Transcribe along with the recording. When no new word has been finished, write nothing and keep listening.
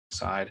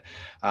alongside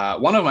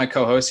one of my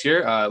co-hosts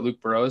here,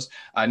 Luke Burrows.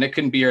 Nick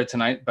couldn't be here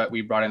tonight, but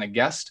we brought in a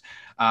guest.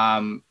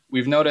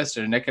 We've noticed,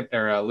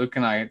 or Luke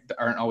and I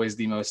aren't always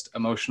the most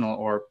emotional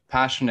or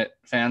passionate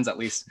fans, at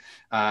least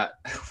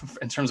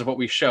in terms of what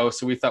we show.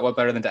 So we thought, what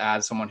better than to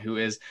add someone who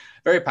is a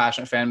very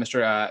passionate fan,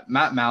 Mr.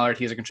 Matt Mallard.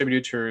 He's a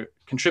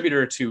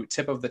contributor to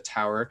Tip of the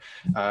Tower,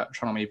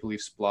 Toronto Maple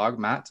Leafs blog.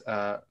 Matt,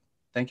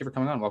 thank you for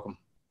coming on. Welcome.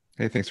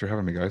 Hey, thanks for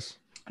having me, guys.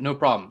 No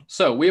problem.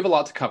 So we have a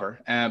lot to cover,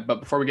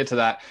 but before we get to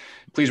that,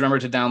 please remember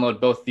to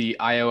download both the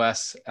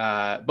iOS,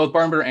 both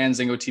Barn Burner and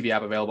Zingo TV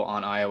app available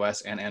on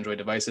iOS and Android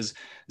devices.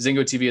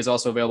 Zingo TV is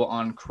also available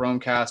on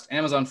Chromecast,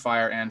 Amazon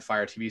Fire, and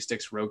Fire TV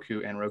sticks,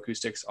 Roku and Roku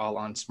sticks, all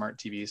on smart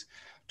TVs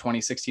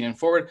 2016 and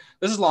forward.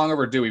 This is long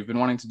overdue. We've been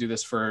wanting to do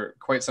this for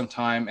quite some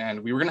time,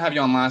 and we were going to have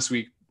you on last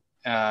week,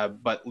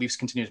 but Leafs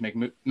continue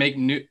to make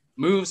new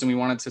moves, and we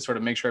wanted to sort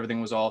of make sure everything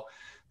was all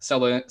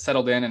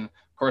settled in, and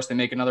course, they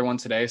make another one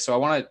today. So I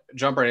want to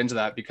jump right into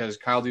that because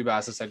Kyle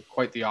Dubas has had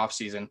quite the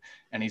offseason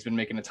and he's been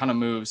making a ton of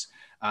moves.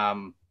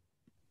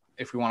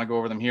 If we want to go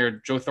over them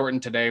here, Joe Thornton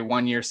today,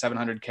 1 year,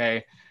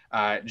 $700K.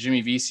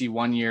 Jimmy Vesey,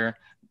 1 year,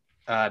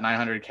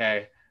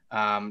 $900K.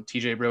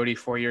 TJ Brody,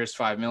 4 years,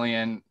 $5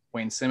 million.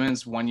 Wayne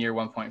Simmons, 1 year,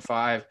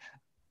 1.5.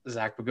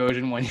 Zach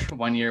Bogosian,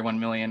 1 year, $1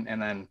 million. And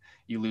then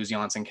you lose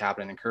Janssen,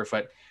 Kapanen, and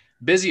Kerfoot.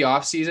 Busy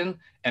offseason,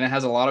 and it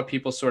has a lot of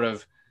people sort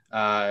of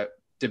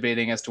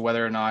debating as to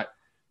whether or not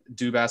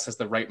Dubas has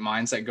the right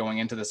mindset going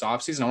into this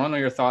offseason. I want to know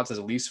your thoughts as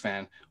a Leafs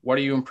fan. What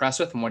are you impressed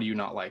with and what do you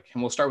not like?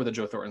 And we'll start with the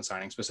Joe Thornton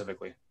signing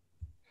specifically.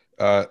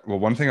 Well,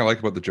 one thing I like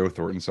about the Joe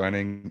Thornton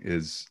signing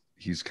is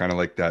he's kind of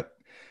like that.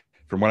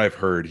 From what I've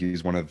heard,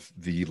 he's one of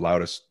the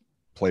loudest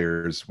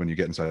players when you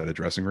get inside the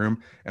dressing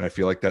room. And I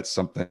feel like that's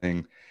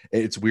something,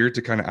 it's weird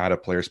to kind of add a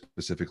player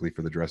specifically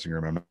for the dressing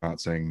room. I'm not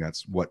saying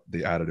that's what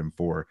they added him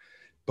for,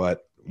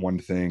 but one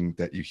thing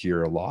that you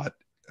hear a lot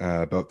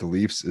about the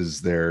Leafs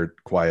is their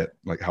quiet,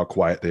 like how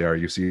quiet they are.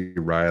 You see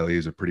Riley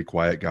is a pretty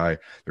quiet guy.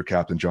 Their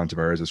captain, John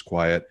Tavares, is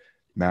quiet.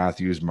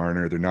 Matthews,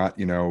 Marner, they're not,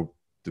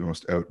 the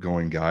most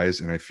outgoing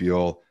guys. And I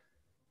feel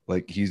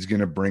like he's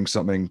going to bring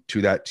something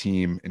to that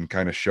team and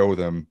kind of show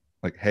them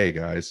like, hey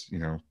guys,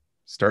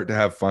 start to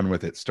have fun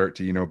with it. Start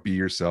to, be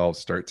yourselves,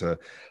 start to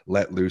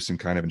let loose and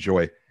kind of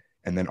enjoy.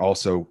 And then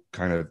also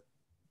kind of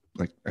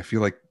like, I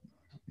feel like,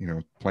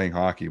 playing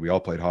hockey, we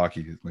all played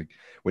hockey. Like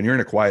when you're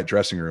in a quiet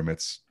dressing room,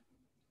 it's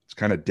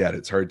kind of dead.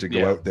 It's hard to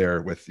go out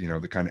there with,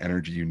 the kind of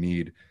energy you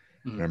need.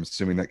 Mm-hmm. And I'm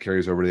assuming that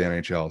carries over to the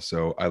NHL.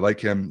 So I like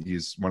him.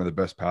 He's one of the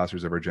best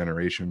passers of our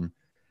generation.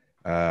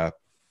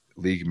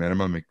 League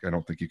minimum. I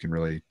don't think you can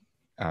really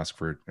ask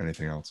for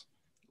anything else.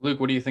 Luke,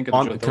 what do you think of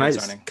the Joe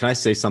Thornton signing? Can I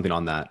say something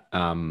on that?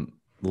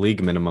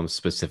 League minimum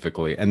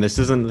specifically. And this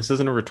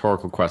isn't a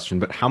rhetorical question,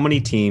 but how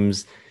many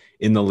teams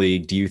in the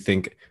league do you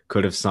think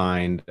could have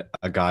signed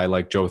a guy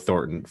like Joe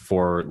Thornton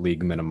for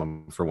league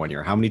minimum for 1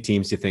 year? How many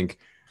teams do you think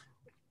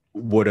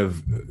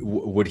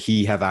would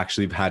he have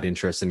actually had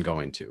interest in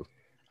going to?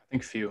 I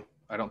think few.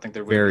 I don't think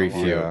they're very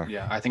few.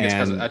 Yeah, I think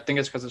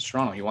it's because it's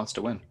Toronto. He wants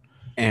to win.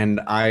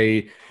 And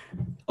I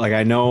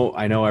know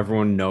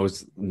everyone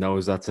knows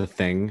that's a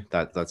thing,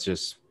 that's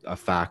just a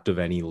fact of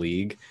any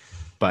league.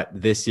 But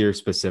this year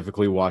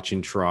specifically,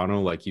 watching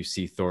Toronto, like you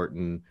see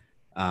Thornton,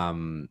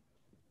 I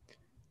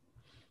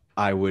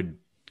would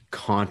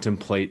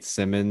contemplate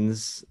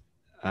Simmons.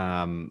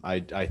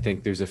 I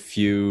think there's a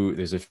few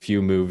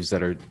moves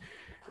that are.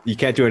 You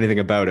can't do anything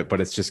about it,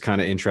 but it's just kind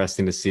of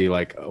interesting to see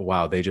like,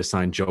 wow, they just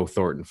signed Joe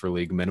Thornton for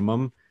league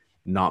minimum.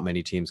 Not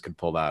many teams could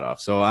pull that off.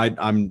 So I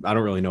don't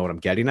really know what I'm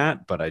getting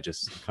at, but I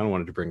just kind of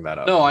wanted to bring that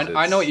up. No,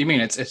 I know what you mean.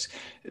 It's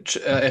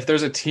if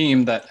there's a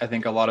team that I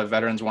think a lot of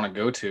veterans want to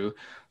go to,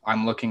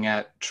 I'm looking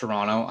at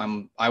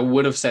Toronto. I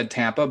would have said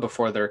Tampa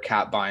before their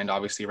cap bind.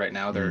 Obviously right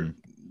now they're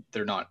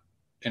not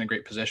in a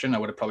great position. I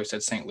would have probably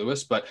said St.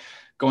 Louis, but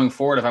going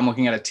forward, if I'm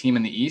looking at a team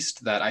in the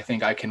East that I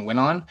think I can win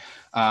on,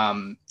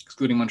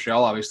 excluding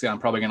Montreal, obviously, I'm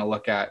probably going to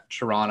look at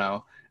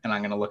Toronto and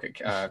I'm going to look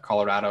at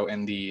Colorado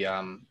in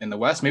the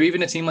West. Maybe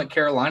even a team like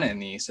Carolina in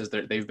the East, as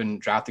they've been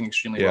drafting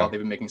extremely well. They've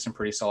been making some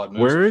pretty solid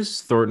moves. Where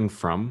is Thornton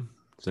from?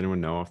 Does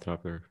anyone know off the top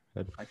of their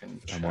head? I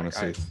want to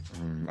say,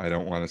 I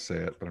don't want to say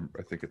it, but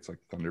I think it's like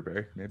Thunder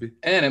Bay, maybe.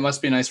 And it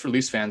must be nice for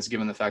Leafs fans,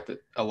 given the fact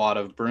that a lot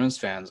of Bruins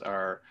fans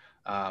are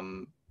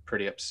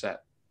pretty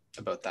upset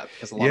about that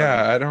because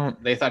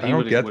they thought he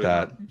would get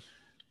that.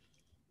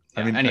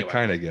 I mean, anyway. I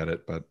kind of get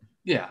it, but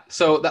yeah.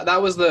 So that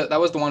was the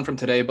one from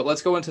today. But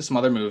let's go into some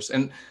other moves.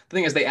 And the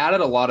thing is, they added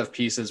a lot of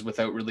pieces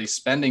without really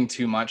spending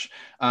too much.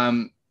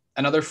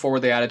 Another forward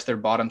they added to their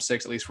bottom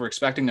six. At least we're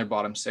expecting their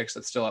bottom six.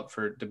 That's still up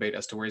for debate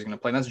as to where he's going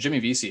to play. And that's Jimmy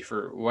Vesey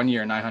for 1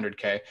 year,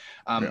 $900K.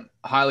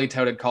 Highly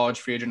touted college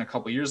free agent a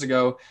couple of years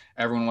ago.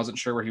 Everyone wasn't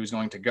sure where he was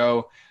going to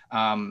go,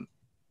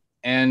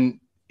 and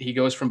he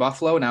goes from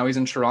Buffalo. Now he's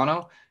in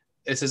Toronto.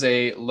 This is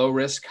a low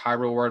risk, high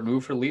reward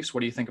move for the Leafs. What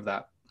do you think of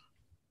that?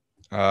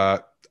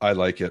 I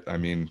like it. I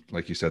mean,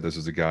 like you said, this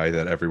is a guy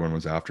that everyone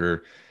was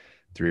after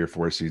 3 or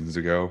 4 seasons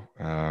ago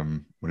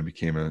when he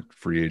became a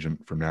free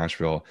agent from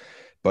Nashville.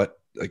 But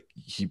like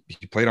he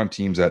played on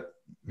teams that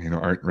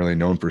aren't really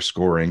known for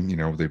scoring.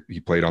 He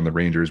played on the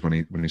Rangers when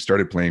he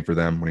started playing for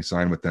them. When he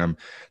signed with them,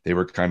 they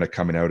were kind of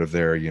coming out of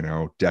their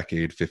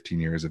decade, 15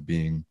 years of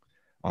being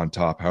on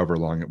top, however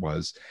long it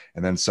was,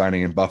 and then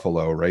signing in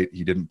Buffalo. Right,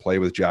 he didn't play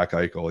with Jack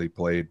Eichel. He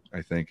played,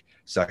 I think,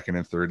 second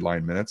and third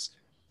line minutes.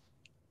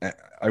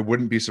 I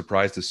wouldn't be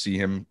surprised to see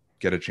him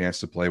get a chance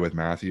to play with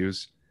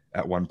Matthews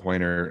at one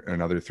point or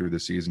another through the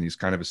season. He's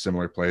kind of a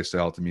similar play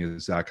style to me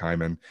as Zach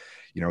Hyman.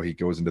 He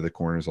goes into the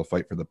corners, he'll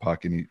fight for the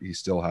puck, and he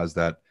still has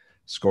that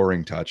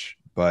scoring touch.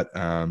 But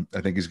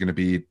I think he's going to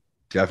be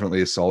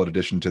definitely a solid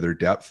addition to their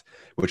depth,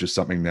 which is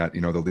something that, the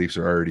Leafs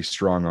are already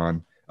strong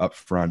on up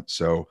front.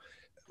 So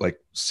like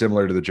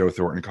similar to the Joe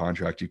Thornton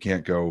contract, you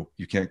can't go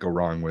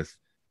wrong with,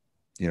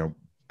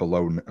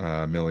 below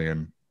a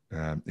million.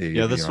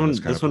 This one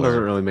doesn't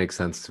really make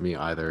sense to me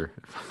either.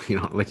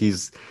 Like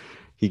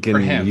he can, for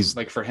him,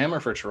 like for him or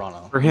for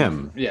Toronto? For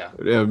him. Yeah.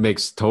 It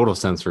makes total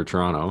sense for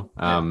Toronto.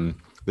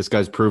 This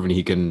guy's proven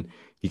he can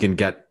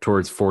get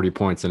towards 40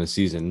 points in a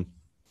season,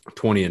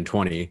 20 and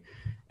 20,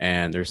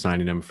 and they're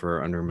signing him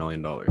for under $1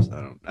 million.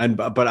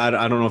 But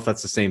I don't know if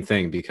that's the same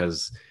thing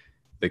because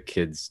the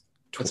kid's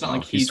it's not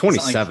like he's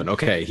 27.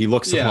 Okay, he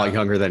looks a lot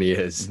younger than he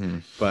is,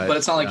 but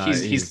it's not like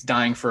he's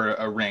dying for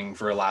a ring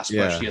for a last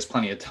push. He has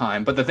plenty of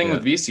time. But the thing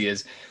with VC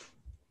is,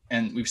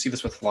 and we've seen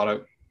this with a lot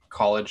of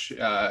college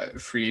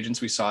free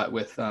agents. We saw it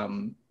with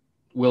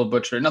Will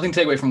Butcher. Nothing to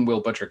take away from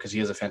Will Butcher because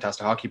he is a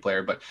fantastic hockey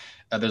player, but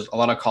there's a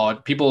lot of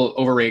college people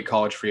overrate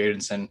college free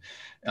agents, and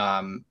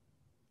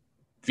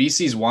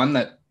VC's one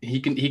that he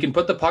can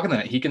put the puck in the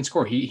net. He can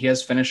score. He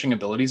has finishing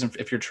abilities. And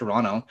if you're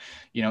Toronto,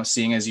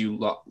 seeing as you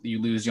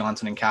lose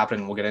Johnson and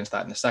Captain, we'll get into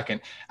that in a second,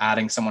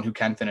 adding someone who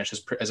can finish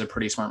is a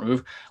pretty smart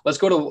move. Let's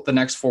go to the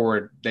next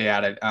forward they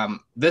added.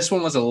 This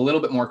one was a little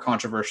bit more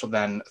controversial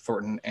than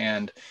Thornton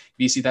and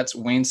VC. That's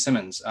Wayne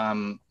Simmons.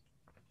 1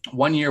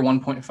 year,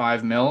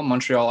 1.5 mil.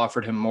 Montreal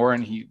offered him more,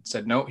 and he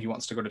said no. He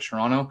wants to go to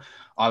Toronto,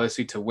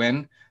 obviously to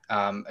win,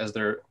 as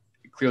they're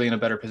clearly in a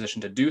better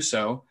position to do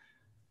so.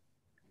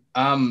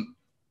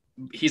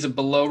 He's a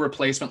below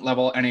replacement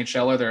level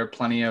NHLer. There are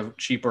plenty of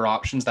cheaper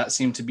options. That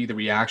seemed to be the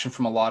reaction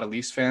from a lot of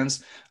Leafs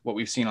fans. What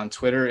we've seen on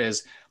Twitter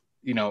is,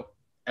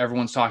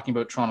 everyone's talking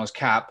about Toronto's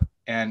cap,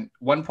 and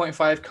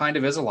 1.5 kind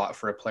of is a lot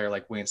for a player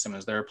like Wayne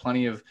Simmons. There are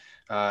plenty of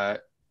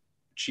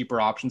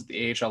cheaper options at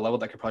the AHL level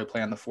that could probably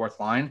play on the fourth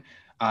line.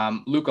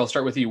 Luke, I'll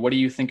start with you. What do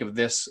you think of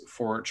this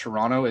for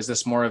Toronto? Is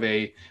this more of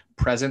a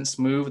presence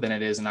move than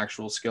it is an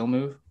actual skill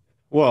move?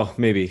 Well,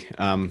 maybe.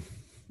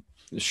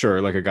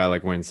 Sure, like a guy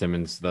like Wayne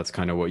Simmons, that's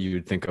kind of what you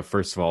would think of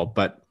first of all.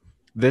 But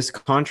this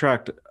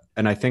contract,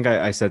 and I think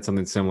I said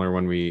something similar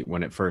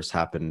when it first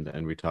happened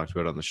and we talked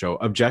about it on the show.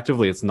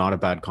 Objectively, it's not a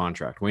bad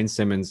contract. Wayne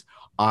Simmons,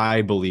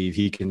 I believe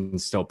he can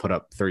still put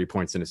up 30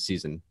 points in a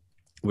season,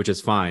 which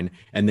is fine.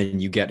 And then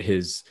you get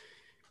his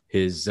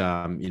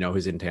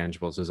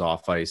intangibles, his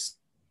off ice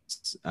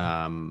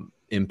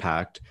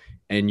impact,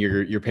 and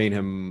you're paying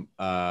him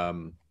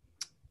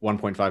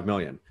 1.5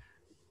 million.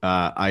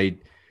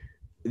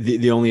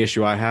 The only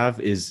issue I have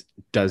is,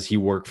 does he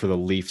work for the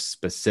Leafs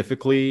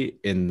specifically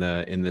in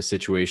the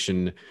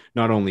situation,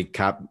 not only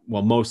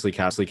mostly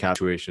cap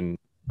situation,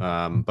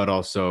 but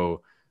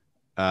also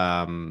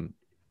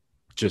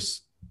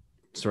just,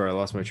 sorry, I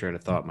lost my train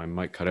of thought. My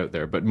mic cut out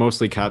there, but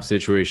mostly cap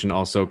situation,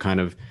 also kind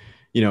of,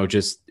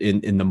 just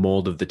in the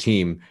mold of the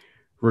team.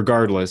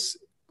 Regardless,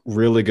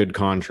 really good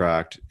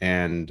contract.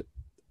 And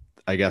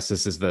I guess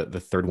this is the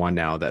third one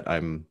now that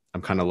I'm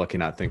kind of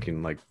looking at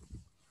thinking like,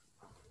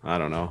 I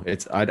don't know.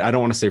 I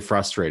don't want to say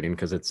frustrating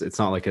because it's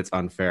not like it's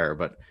unfair,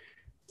 but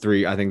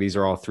I think these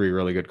are all three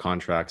really good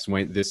contracts.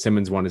 The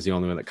Simmons one is the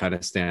only one that kind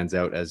of stands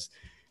out as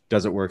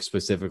doesn't work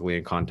specifically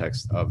in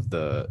context of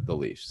the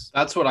Leafs.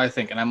 That's what I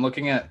think. And I'm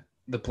looking at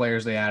the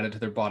players they added to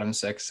their bottom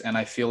six. And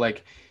I feel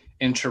like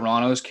in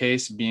Toronto's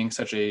case, being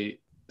such a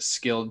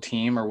skilled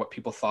team, or what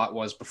people thought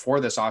was before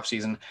this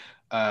offseason,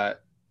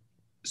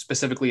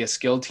 specifically a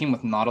skilled team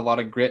with not a lot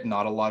of grit,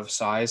 not a lot of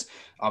size.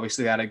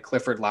 Obviously, they added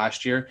Clifford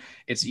last year.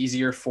 It's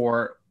easier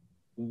for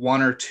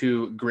one or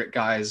two grit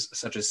guys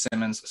such as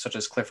Simmons, such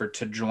as Clifford,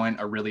 to join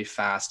a really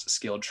fast,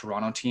 skilled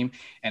Toronto team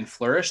and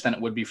flourish than it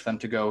would be for them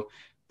to go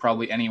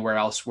probably anywhere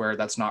else where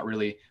that's not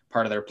really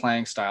part of their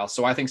playing style.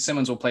 So I think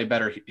Simmons will play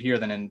better here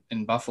than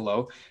in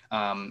Buffalo.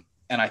 And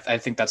I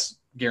think that's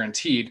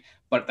guaranteed,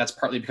 but that's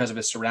partly because of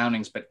his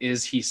surroundings. But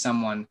is he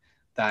someone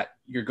that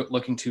you're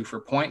looking to for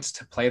points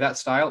to play that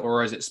style,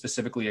 or is it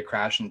specifically a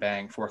crash and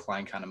bang fourth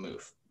line kind of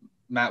move?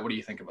 Matt, what do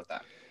you think about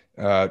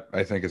that?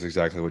 I think it's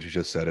exactly what you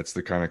just said. It's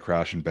the kind of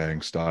crash and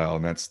bang style.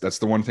 And that's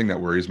the one thing that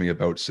worries me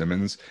about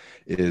Simmons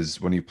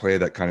is when you play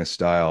that kind of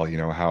style,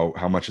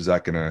 how much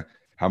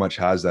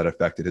has that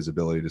affected his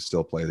ability to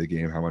still play the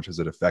game? How much has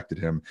it affected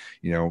him,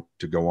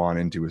 to go on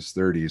into his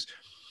 30s?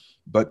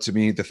 But to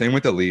me, the thing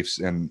with the Leafs,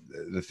 and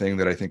the thing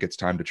that I think it's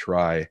time to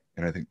try,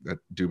 and I think that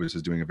Dubas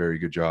is doing a very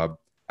good job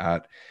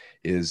at,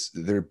 is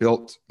they're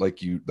built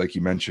like you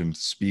mentioned,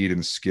 speed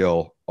and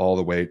skill all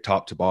the way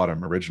top to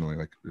bottom. Originally,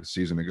 like a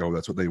season ago,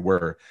 that's what they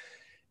were,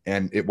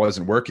 and it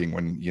wasn't working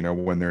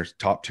when their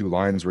top two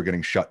lines were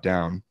getting shut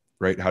down,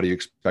 right? How do you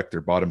expect their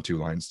bottom two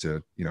lines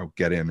to,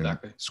 get in and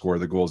score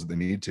the goals that they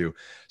need to?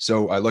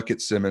 So I look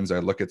at Simmons, I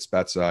look at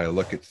Spezza, I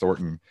look at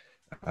Thornton,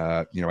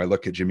 I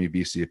look at Jimmy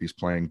Vesey if he's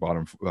playing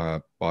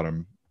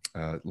bottom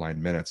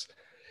line minutes.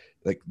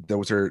 Like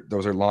those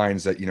are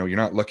lines that, you're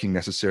not looking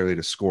necessarily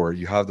to score.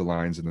 You have the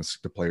lines and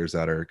the players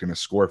that are going to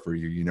score for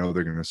you.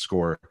 They're going to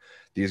score.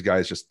 These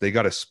guys they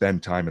got to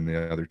spend time in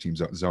the other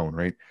team's zone,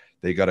 right?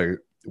 They got to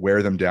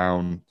wear them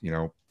down.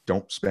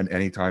 Don't spend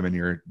any time in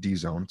your D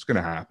zone. It's going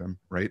to happen,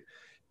 right?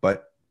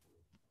 But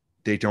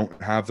they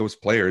don't have those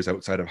players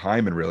outside of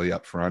Hyman really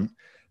up front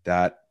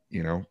that,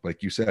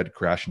 like you said,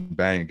 crash and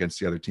bang against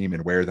the other team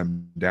and wear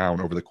them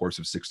down over the course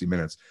of 60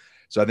 minutes.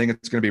 So I think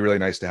it's going to be really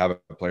nice to have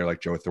a player like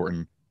Joe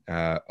Thornton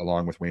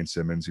along with Wayne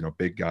Simmons,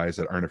 big guys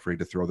that aren't afraid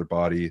to throw their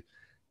body,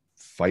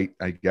 fight,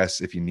 I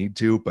guess, if you need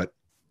to. But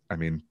I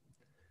mean,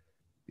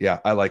 yeah,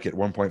 I like it.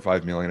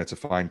 1.5 million. It's a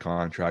fine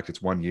contract.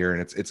 It's 1 year.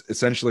 And it's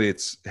essentially,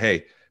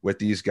 hey, with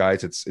these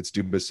guys, it's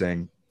Dubas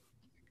saying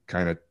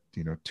kind of,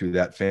 to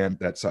that fan,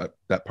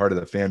 that part of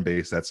the fan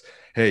base, that's,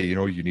 hey,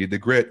 you need the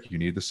grit, you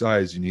need the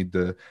size, you need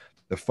the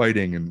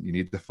fighting, and you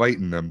need the fight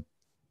in them.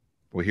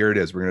 Well, here it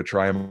is. We're going to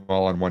try them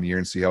all in 1 year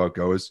and see how it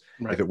goes.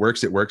 Right. If it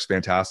works,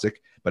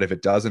 fantastic. But if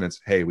it doesn't, it's,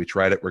 hey, we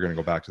tried it. We're going to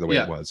go back to the way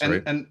it was.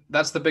 Right. And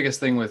that's the biggest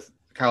thing with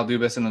Kyle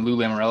Dubas and the Lou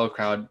Lamoriello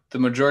crowd. The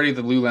majority of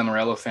the Lou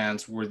Lamoriello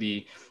fans were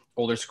the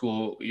older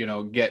school,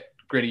 get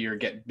grittier,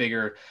 get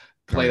bigger,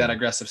 play that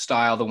aggressive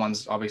style. The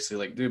ones obviously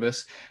like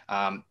Dubas.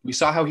 We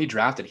saw how he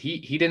drafted.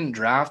 He didn't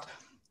draft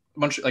a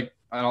bunch of, like,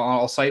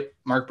 I'll cite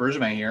Marc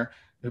Bergevin here,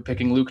 who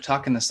picking Luke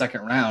Tuck in the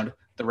second round.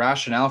 The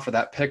rationale for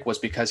that pick was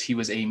because he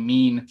was a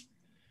mean,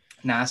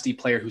 nasty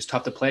player who's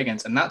tough to play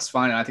against, and that's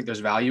fine. And I think there's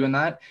value in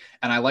that.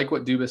 And I like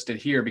what Dubas did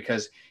here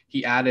because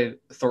he added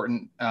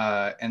Thornton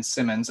and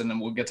Simmons, and then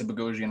we'll get to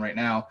Bogosian right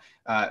now,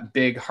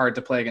 big, hard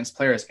to play against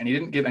players, and he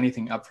didn't give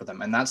anything up for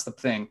them. And that's the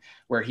thing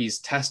where he's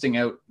testing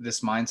out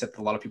this mindset that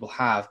a lot of people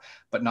have,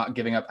 but not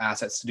giving up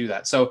assets to do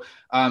that. So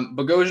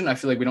Bogosian, I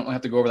feel like we don't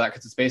have to go over that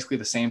because it's basically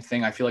the same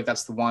thing. I feel like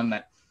that's the one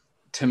that,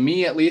 to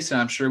me at least,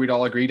 and I'm sure we'd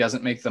all agree,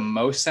 doesn't make the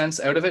most sense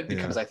out of it,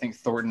 because I think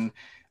Thornton,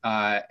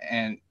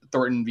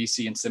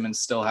 Vesey, and Simmons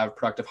still have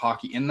productive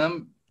hockey in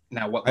them.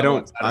 Now, what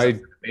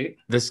Bogosian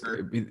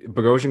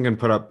can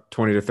put up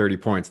 20 to 30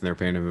 points and they're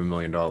paying him $1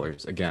 million.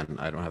 Again,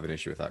 I don't have an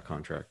issue with that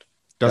contract.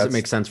 Does it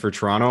make sense for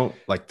Toronto?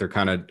 Like, they're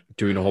kind of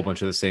doing a whole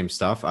bunch of the same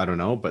stuff. I don't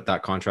know, but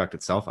that contract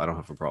itself, I don't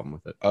have a problem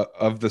with it.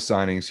 Of the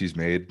signings he's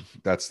made,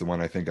 that's the one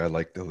I think I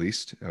like the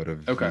least out of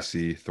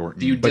VC Thornton.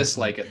 Do you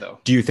dislike it though?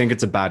 Do you think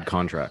it's a bad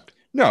contract?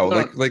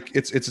 No, like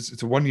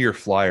it's a 1 year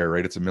flyer,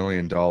 right? It's $1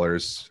 million.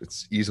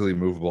 It's easily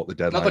movable at the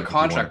deadline. Not the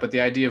contract, but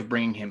the idea of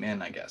bringing him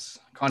in, I guess.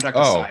 Contract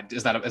aside,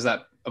 is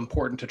that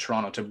important to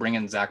Toronto to bring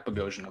in Zach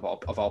Bogosian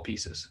of all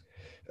pieces?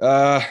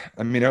 I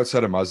mean,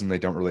 outside of Muzzin, they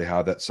don't really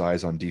have that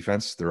size on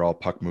defense. They're all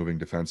puck moving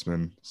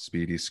defensemen,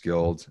 speedy,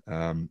 skilled.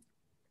 I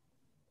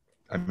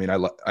mean,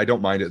 I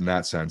don't mind it in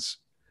that sense.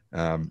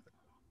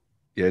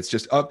 Yeah, it's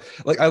just up.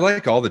 Like, I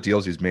like all the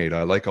deals he's made.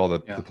 I like all the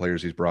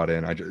players he's brought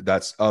in.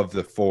 That's of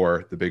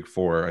the big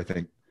four. I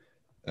think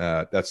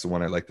that's the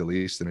one I like the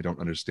least, and I don't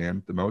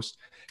understand the most.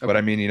 Okay. But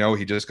I mean,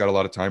 he just got a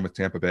lot of time with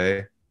Tampa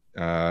Bay.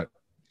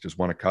 Just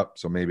won a cup,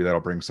 so maybe that'll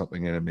bring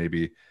something in, and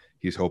maybe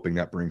he's hoping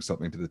that brings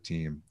something to the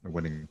team, a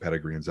winning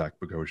pedigree in Zach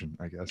Bogosian,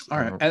 I guess. All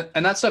right,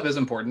 and that stuff is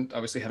important.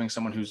 Obviously, having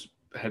someone who's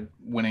had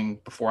winning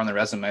before on their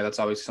resume, that's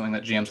always something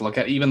that GMs look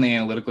at, even the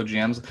analytical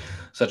GMs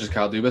such as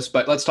Kyle Dubas.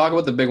 But let's talk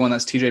about the big one.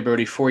 That's TJ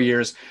Brodie, 4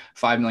 years,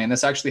 $5 million.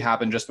 This actually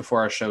happened just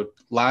before our show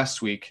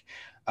last week,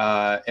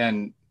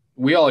 and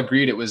we all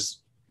agreed it was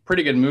a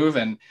pretty good move.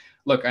 And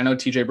look, I know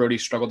TJ Brodie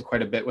struggled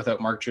quite a bit without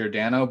Mark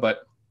Giordano,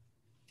 but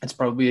it's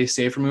probably a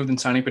safer move than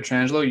signing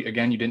Pietrangelo.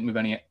 Again, you didn't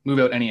move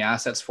out any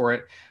assets for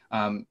it.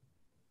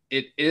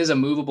 It is a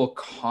movable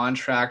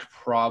contract,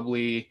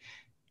 probably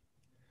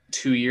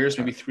 2 years,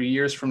 maybe 3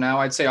 years from now.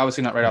 I'd say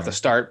obviously not right off the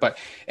start, but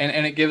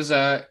and it gives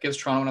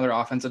Toronto another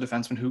offensive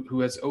defenseman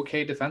who is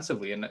okay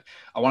defensively. And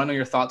I want to know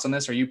your thoughts on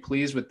this. Are you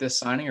pleased with this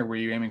signing, or were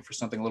you aiming for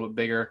something a little bit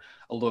bigger,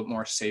 a little bit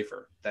more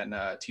safer than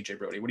TJ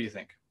Brodie? What do you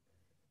think?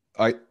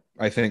 I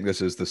think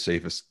this is the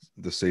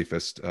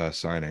safest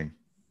signing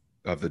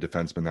of the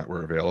defensemen that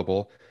were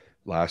available.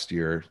 Last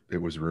year, it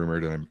was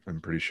rumored, and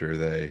I'm pretty sure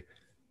they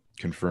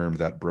confirmed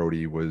that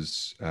Brodie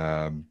was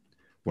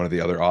one of the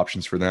other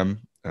options for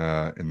them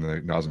in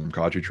the Nazem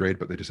Kadri trade,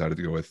 but they decided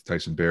to go with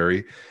Tyson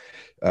Barrie.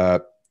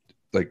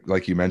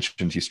 Like you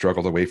mentioned, he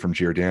struggled away from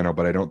Giordano,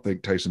 but I don't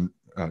think TJ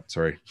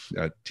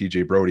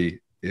Brodie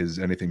is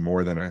anything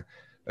more than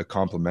a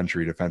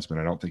complimentary defenseman.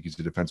 I don't think he's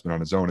a defenseman on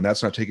his own, and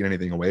that's not taking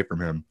anything away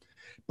from him.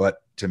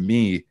 But to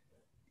me,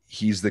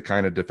 he's the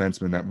kind of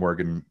defenseman that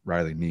Morgan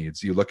Rielly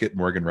needs. You look at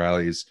Morgan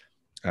Rielly's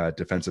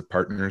defensive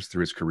partners through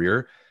his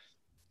career,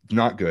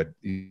 not good.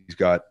 He's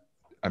got,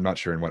 I'm not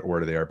sure in what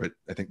order they are, but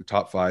I think the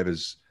top five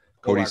is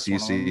Cody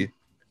Ceci,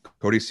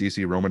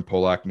 Roman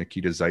Polak,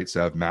 Nikita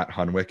Zaitsev, Matt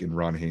Hunwick, and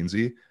Ron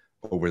Hainsey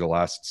over the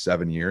last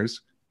 7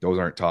 years. Those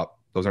aren't top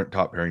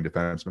pairing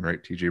defensemen,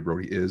 right? TJ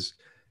Brodie is.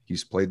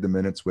 He's played the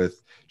minutes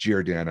with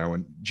Giordano,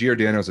 and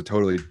Giordano is a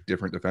totally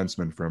different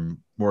defenseman from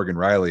Morgan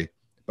Riley.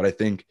 But I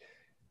think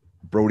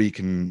Brody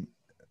can,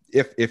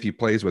 if he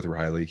plays with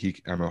Riley,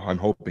 I'm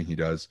hoping he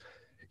does.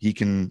 He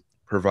can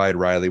provide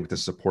Riley with the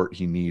support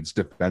he needs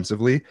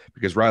defensively,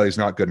 because Riley's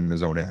not good in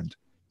his own end.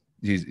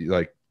 He's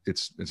like,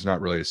 it's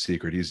not really a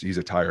secret. He's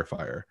a tire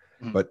fire,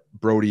 but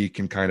Brody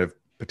can kind of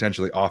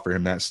potentially offer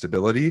him that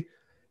stability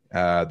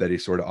that he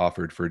sort of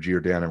offered for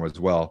Giordano as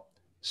well.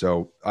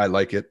 So I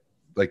like it.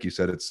 Like you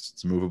said,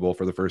 it's movable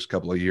for the first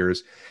couple of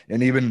years,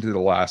 and even to the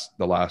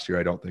last year,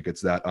 I don't think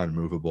it's that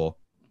unmovable.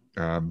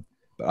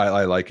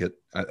 I like it.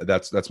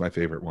 That's my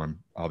favorite one,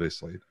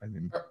 obviously. I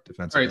mean,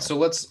 defense. All right, so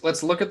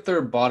let's look at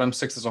their bottom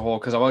six as a whole,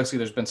 because obviously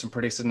there's been some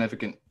pretty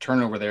significant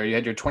turnover there. You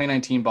had your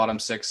 2019 bottom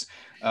six.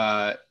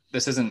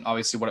 This isn't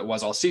obviously what it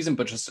was all season,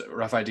 but just a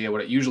rough idea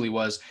what it usually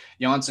was.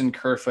 Johnsson,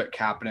 Kerfoot,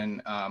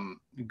 Kapanen,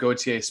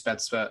 Gauthier,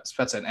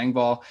 Spezza, and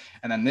Engvall.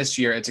 And then this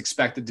year, it's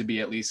expected to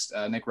be at least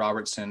Nick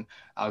Robertson,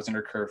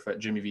 Alexander Kerfoot,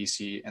 Jimmy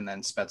Vesey, and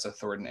then Spezza,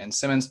 Thornton, and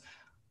Simmons.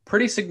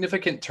 Pretty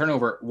significant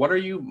turnover. What are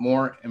you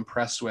more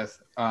impressed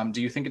with? Do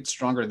you think it's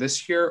stronger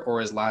this year, or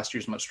is last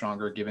year's much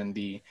stronger given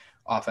the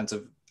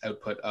offensive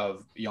output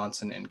of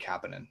Johnsson and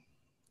Kapanen?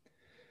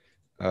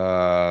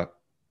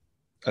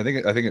 I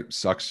think it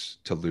sucks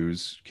to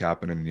lose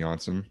Kapanen and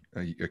Johnsson.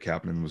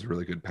 Kapanen was a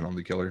really good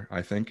penalty killer.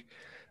 I think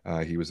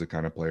he was the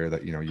kind of player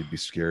that you'd be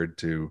scared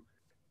to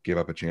give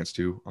up a chance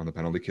to on the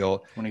penalty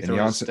kill. When he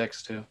throws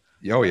sticks too.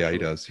 Oh yeah, he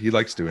does. He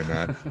likes doing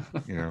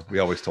that. We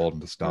always told him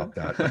to stop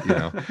that.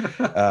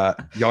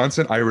 But,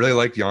 Johnsson, I really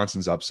like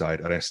Johnsson's upside,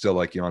 and I still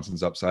like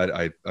Johnsson's upside.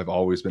 I've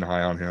always been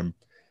high on him.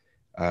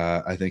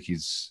 I think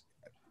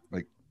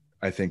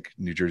I think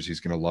New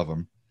Jersey's going to love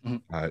him.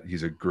 Mm-hmm.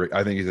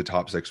 I think he's a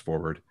top six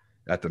forward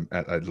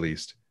at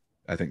least.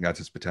 I think that's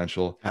his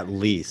potential. At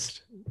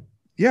least.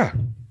 Yeah.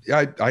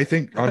 I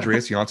think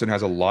Andreas Johnsson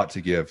has a lot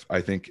to give.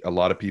 I think a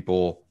lot of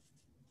people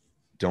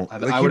don't.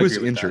 He was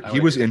injured. He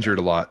was injured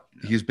a lot.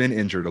 He's been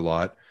injured a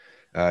lot.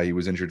 He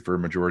was injured for a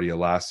majority of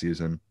last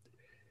season.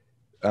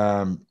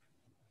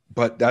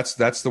 But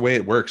that's the way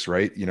it works,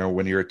 right?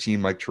 When you're a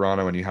team like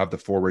Toronto and you have the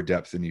forward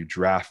depth and you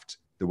draft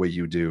the way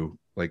you do,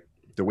 like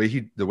the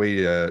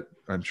way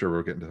I'm sure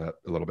we'll get into that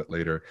a little bit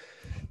later,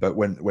 but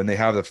when they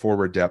have the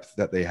forward depth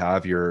that they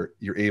have, you're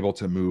able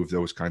to move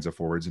those kinds of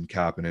forwards in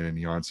Kapanen and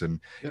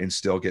Johnsson and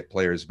still get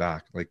players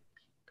back. Like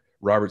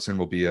Robertson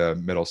will be a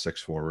middle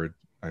six forward,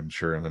 I'm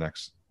sure, in the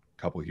next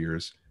couple of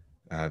years,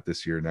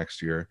 this year,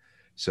 next year.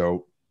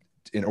 So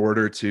in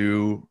order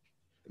to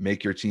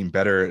make your team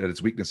better at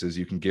its weaknesses,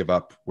 you can give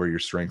up where your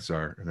strengths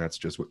are. And that's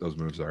just what those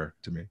moves are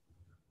to me.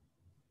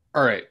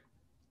 All right,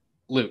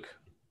 Luke,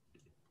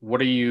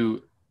 what are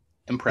you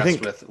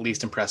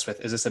least impressed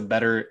with? Is this a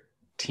better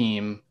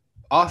team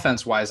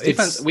offense wise?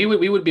 Defense, we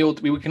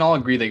can all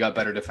agree they got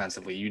better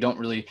defensively. You don't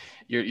really,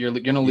 you're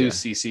going to lose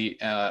CC.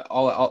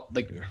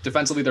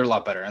 Defensively, they're a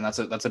lot better. And that's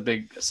a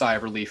big sigh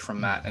of relief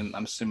from Matt. And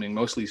I'm assuming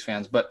most Leafs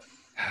fans, but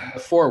the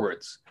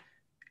forwards,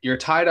 you're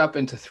tied up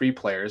into three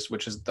players,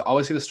 which is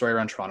obviously the story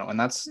around Toronto. And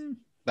that's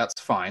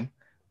fine.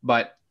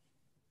 But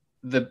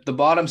the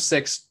bottom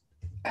six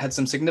had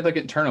some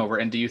significant turnover.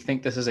 And do you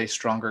think this is a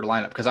stronger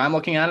lineup? Because I'm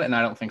looking at it and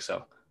I don't think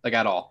so, like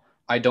at all.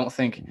 I don't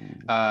think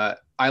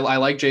I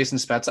like Jason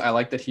Spezza. I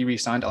like that he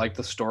re-signed. I like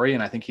the story,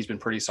 and I think he's been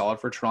pretty solid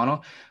for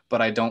Toronto.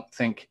 But I don't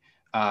think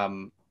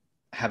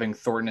having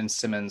Thornton and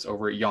Simmons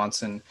over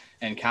Johnsson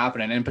and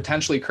Kapanen and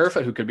potentially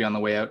Kerfoot, who could be on the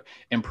way out,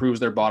 improves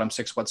their bottom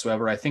six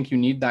whatsoever. I think you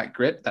need that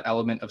grit, that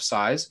element of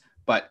size,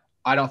 but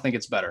I don't think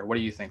it's better. What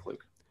do you think,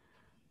 Luke?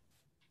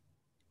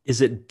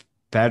 Is it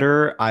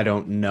better? I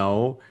don't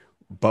know.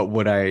 But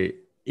would I,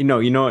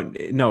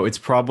 no, it's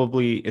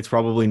probably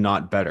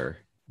not better.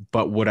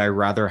 But would I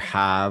rather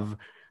have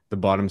the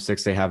bottom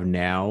six they have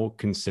now,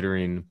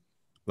 considering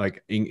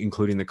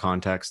including the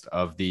context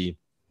of the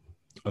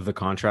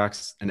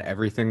contracts and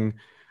everything?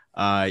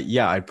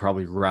 I'd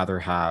probably rather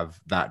have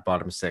that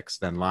bottom six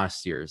than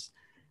last year's.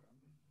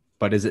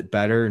 But is it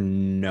better?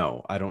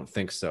 No, I don't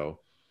think so.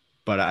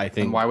 But I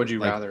think. And why would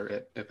you rather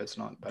it if it's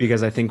not better?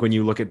 Because I think when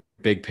you look at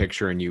big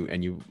picture and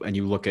you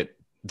look at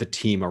the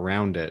team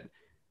around it,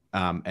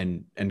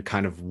 and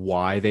kind of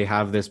why they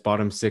have this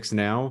bottom six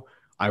now,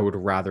 I would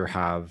rather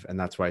have, and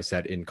that's why I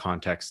said in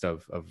context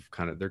of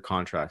kind of their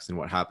contracts and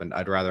what happened,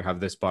 I'd rather have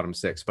this bottom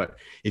six. But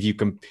if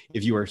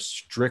you are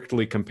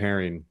strictly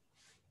comparing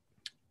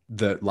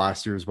the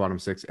last year's bottom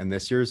six and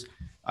this year's,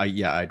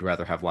 I'd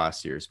rather have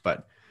last year's.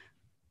 But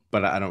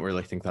I don't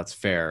really think that's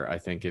fair. I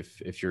think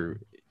if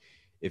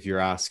you're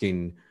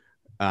asking,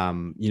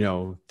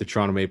 the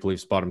Toronto Maple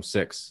Leafs bottom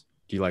six,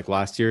 do you like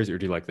last year's or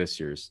do you like this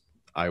year's?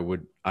 I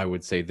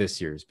would say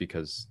this year's,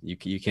 because you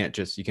can't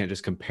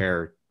just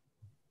compare.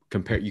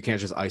 You can't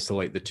just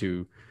isolate the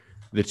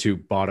two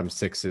bottom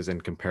sixes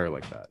and compare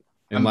like that.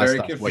 Unless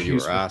that's what you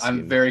were asking.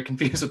 I'm very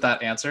confused with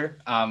that answer.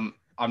 I'm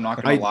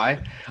not going to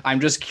lie. I'm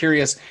just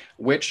curious,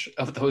 which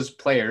of those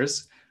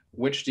players,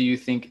 which do you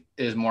think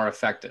is more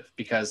effective?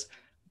 Because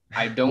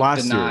I don't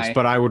last deny year's,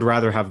 but I would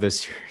rather have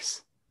this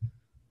year's.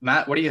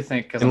 Matt, what do you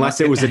think?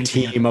 Unless it was a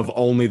team of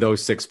only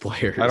those 6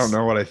 players. I don't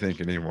know what I think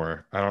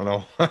anymore. I don't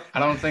know. I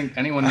don't think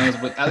anyone knows.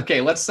 But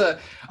okay, let's. All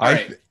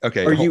right.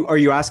 Okay. Are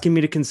you asking me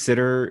to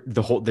consider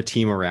the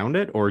team around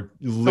it, or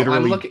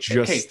literally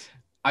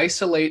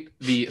isolate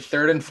the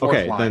third and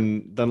fourth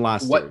line? Then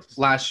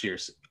last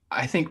year's.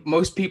 I think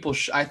most people.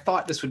 I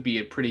thought this would be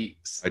a pretty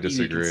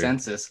easy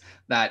consensus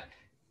that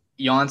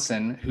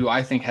Johnsson, who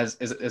I think is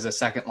a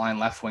second line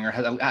left winger,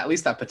 has at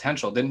least that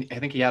potential. I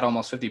think he had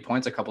almost 50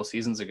 points a couple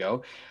seasons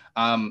ago.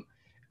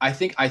 I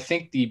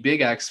think the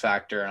big X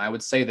factor, and I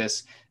would say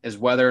this, is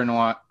whether or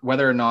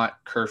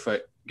not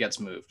Kerfoot gets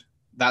moved.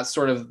 That's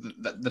sort of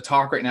the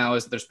talk right now,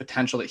 is there's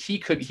potential that he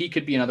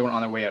could be another one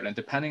on their way out. And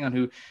depending on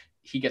who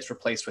he gets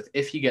replaced with,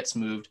 if he gets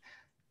moved,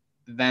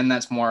 then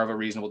that's more of a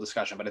reasonable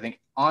discussion. But I think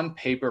on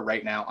paper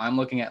right now, I'm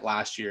looking at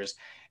last year's,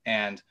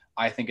 and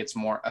I think it's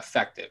more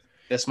effective.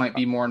 This might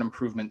be more an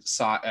improvement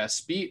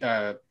speed,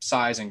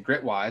 size, and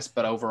grit wise,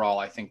 but overall,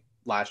 I think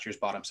last year's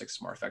bottom 6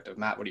 is more effective.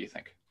 Matt, what do you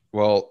think?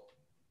 Well,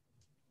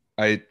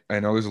 I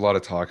know there's a lot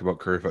of talk about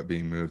Kerfoot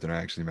being moved, and I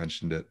actually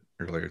mentioned it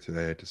earlier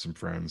today to some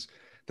friends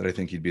that I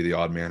think he'd be the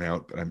odd man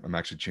out, but I'm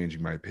actually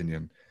changing my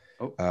opinion.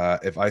 Oh.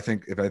 If I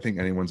think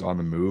anyone's on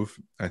the move,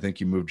 I think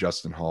you move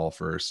Justin Hall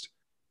first.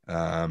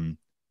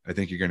 I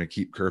think you're going to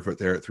keep Kerfoot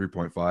there at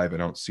 3.5. I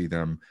don't see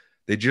them.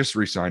 They just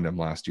re-signed him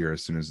last year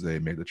as soon as they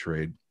made the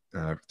trade.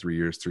 3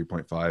 years,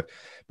 3.5.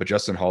 But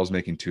Justin Hall is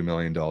making $2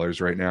 million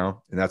right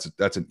now, and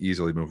that's an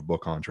easily movable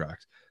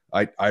contract.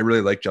 I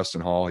really like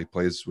Justin Hall. He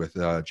plays with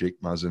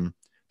Jake Muzzin.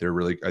 They're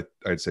really,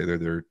 I'd say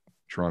they're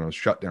Toronto's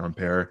shutdown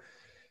pair.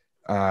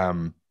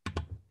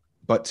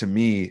 But to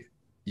me,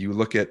 you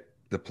look at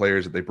the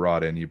players that they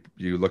brought in.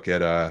 You look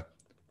at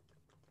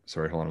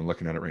sorry, hold on, I'm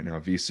looking at it right now.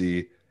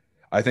 VC.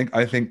 I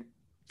think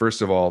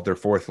first of all, their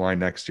fourth line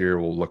next year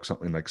will look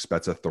something like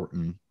Spezza,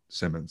 Thornton,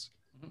 Simmons.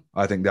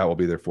 I think that will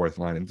be their fourth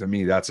line. And to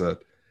me,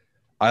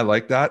 I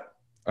like that.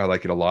 I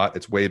like it a lot.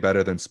 It's way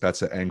better than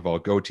Spezza,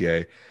 Engvall,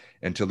 Gauthier.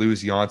 And to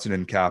lose Johnsson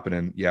and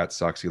Kapanen, yeah, it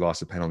sucks. You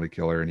lost a penalty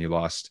killer, and you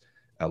lost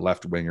a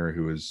left winger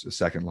who is a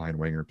second line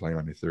winger playing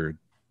on your third.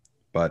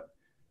 But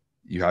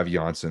you have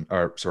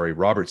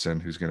Robertson,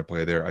 who's going to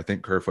play there. I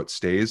think Kerfoot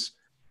stays.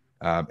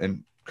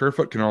 And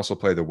Kerfoot can also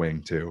play the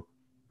wing too,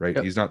 right?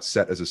 Yep. He's not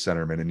set as a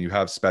centerman, and you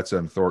have Spezza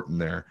and Thornton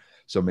there.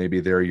 So maybe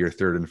they're your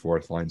third and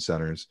fourth line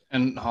centers.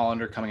 And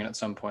Hollander coming in at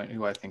some point,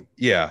 who I think.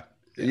 Yeah,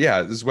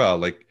 as well.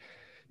 Like,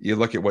 you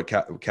look at what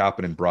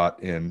Kapanen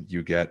brought in,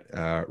 you get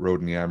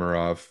Rodin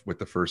Yamarov with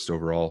the first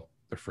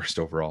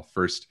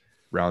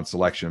round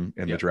selection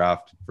in the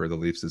draft for the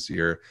Leafs this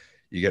year.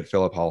 You get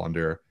Philip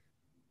Hollander,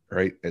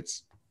 right?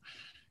 It's,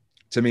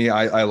 to me,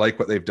 I like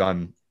what they've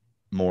done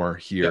more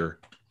here. Yep.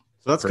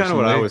 So that's kind of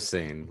what I was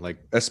saying, like,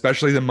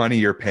 especially the money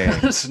you're paying.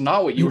 That's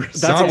not what you were.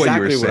 That's not exactly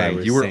what you were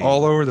saying. You were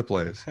all over the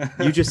place.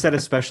 You just said,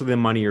 especially the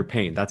money you're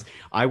paying.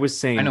 I was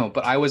saying. I know,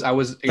 but I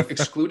was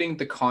excluding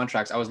the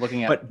contracts. I was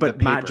looking at.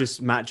 But Matt just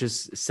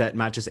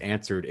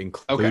answered,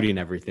 including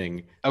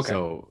everything. Okay.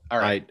 So all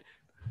right.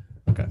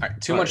 Okay. All right.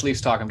 Too much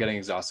Leafs talk. I'm getting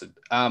exhausted.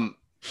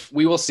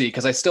 We will see,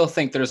 because I still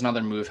think there's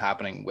another move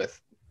happening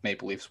with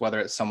Maple Leafs,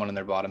 whether it's someone in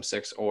their bottom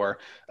 6 or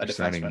a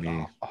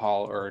defenseman,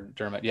 Hall or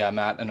Dermott. Yeah,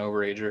 Matt, an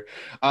overager.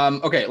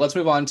 Okay, let's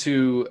move on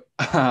to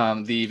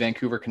the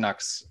Vancouver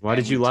Canucks. Why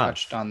did you laugh?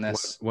 Touched on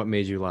this. What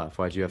made you laugh?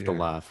 Why did you have to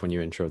laugh when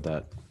you introed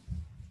that?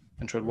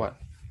 Introed what?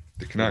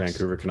 The Canucks.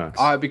 Vancouver Canucks.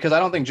 Because I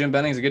don't think Jim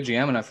Benning's a good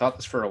GM, and I've thought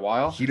this for a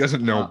while. He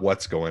doesn't know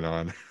what's going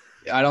on.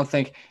 I don't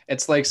think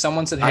it's like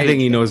someone said, hey, I think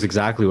he knows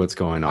exactly what's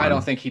going on. I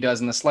don't think he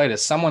does in the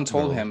slightest. Someone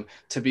told him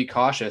to be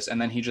cautious,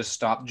 and then he just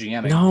stopped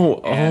GMing.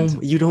 No,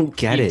 you don't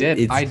get it.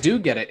 Did. I do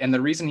get it. And the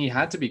reason he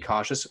had to be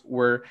cautious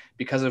were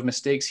because of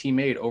mistakes he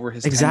made over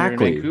his tenure in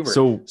Vancouver.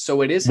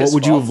 So it is his What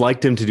would fault. you have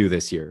liked him to do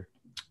this year?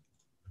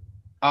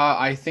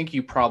 I think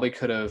you probably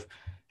could have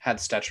had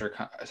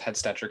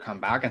Stetcher come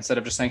back instead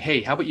of just saying,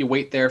 hey, how about you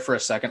wait there for a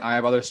second? I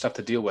have other stuff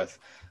to deal with.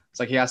 It's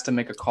like he has to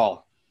make a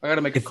call. I got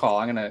to make a call.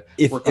 I'm going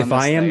to work on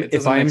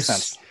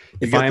this.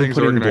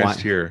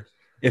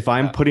 If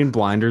I'm putting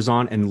blinders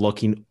on and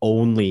looking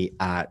only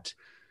at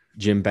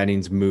Jim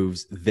Benning's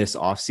moves this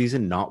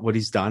offseason, not what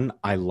he's done,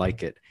 I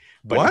like it.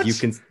 But what?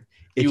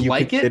 If you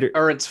like it,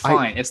 or it's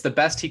fine. It's the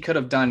best he could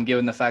have done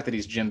given the fact that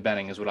he's Jim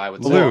Benning, is what I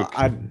would say. Luke,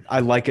 I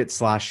like it.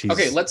 He's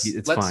okay. Let's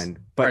fine.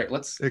 But all right,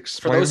 let's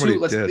explain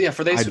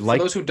for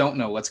those who don't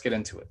know, let's get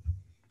into it.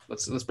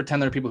 Let's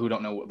pretend there are people who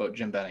don't know about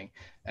Jim Benning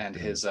and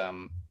his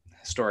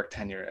historic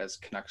tenure as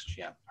Canucks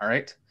GM. All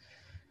right.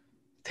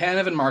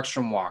 Tanev and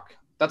Markstrom walk.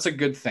 That's a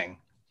good thing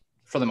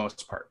for the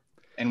most part.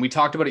 And we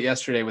talked about it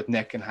yesterday with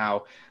Nick and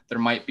how there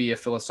might be a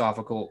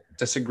philosophical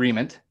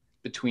disagreement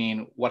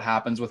between what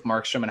happens with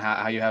Markstrom and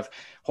how you have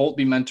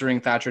Holtby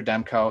mentoring Thatcher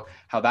Demko,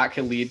 how that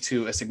could lead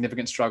to a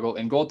significant struggle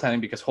in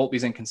goaltending because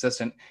Holtby's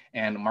inconsistent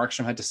and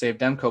Markstrom had to save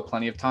Demko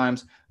plenty of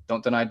times.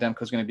 Don't deny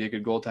Demko's going to be a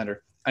good goaltender.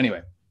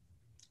 Anyway,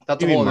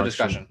 that's a whole other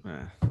discussion.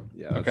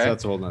 Yeah,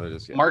 that's a whole other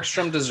discussion.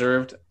 Markstrom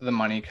deserved the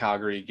money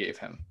Calgary gave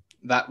him.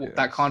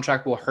 That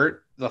contract will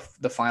hurt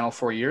the final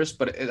 4 years,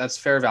 but that's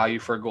fair value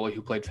for a goalie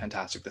who played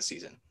fantastic this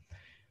season.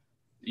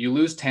 You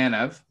lose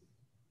Tanev,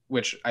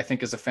 which I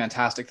think is a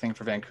fantastic thing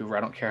for Vancouver.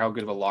 I don't care how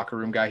good of a locker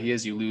room guy he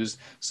is. You lose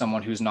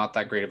someone who's not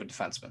that great of a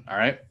defenseman. All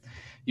right.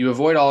 You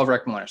avoid Oliver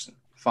Ekman-Larsson.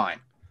 Fine.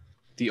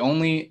 The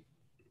only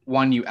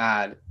one you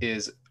add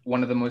is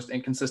one of the most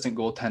inconsistent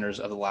goaltenders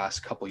of the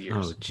last couple of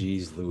years. Oh,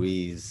 geez,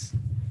 Louise.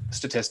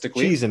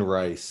 Statistically. Cheese and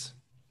rice.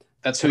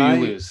 That's who you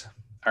lose.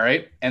 All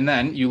right. And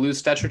then you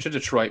lose Stetcher to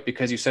Detroit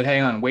because you said,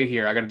 hang on, wait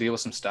here. I got to deal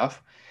with some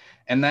stuff.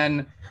 And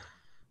then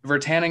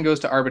Virtanen goes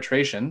to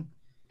arbitration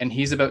and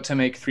he's about to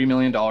make $3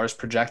 million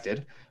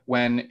projected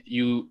when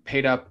you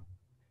paid up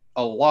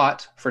a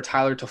lot for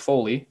Tyler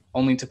Toffoli,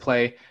 only to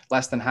play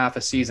less than half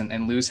a season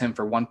and lose him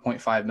for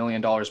 $1.5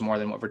 million more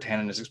than what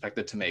Virtanen is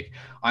expected to make.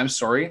 I'm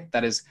sorry.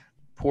 That is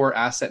poor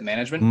asset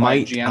management by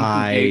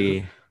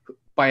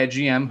a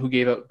GM who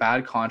gave out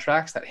bad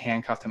contracts that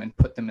handcuffed him and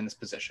put them in this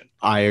position.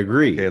 I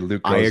agree. Okay,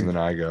 Luke goes and then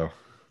I go.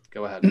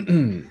 Go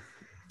ahead.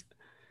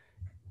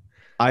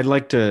 I'd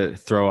like to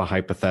throw a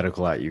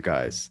hypothetical at you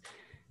guys.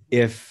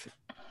 If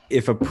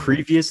a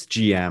previous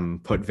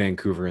GM put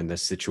Vancouver in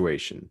this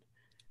situation,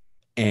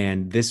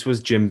 and this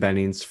was Jim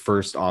Benning's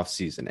first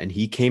offseason, and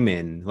he came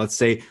in, let's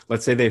say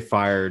they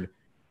fired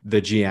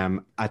the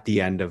GM at the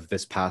end of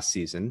this past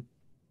season,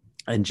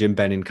 and Jim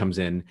Benning comes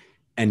in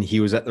and he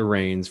was at the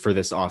reins for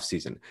this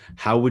offseason.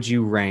 How would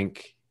you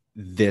rank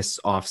this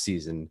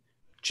offseason,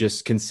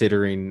 just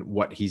considering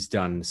what he's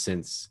done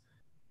since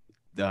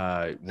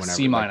whenever,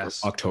 C-, like,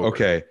 October?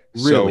 Okay.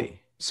 Really?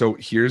 So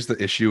here's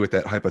the issue with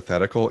that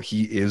hypothetical.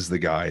 He is the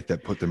guy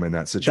that put them in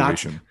that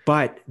situation.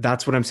 But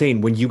that's what I'm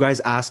saying. When you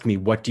guys ask me,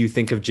 what do you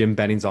think of Jim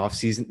Benning's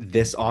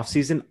this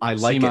offseason? I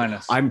like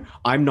it.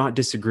 I'm not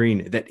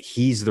disagreeing that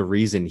he's the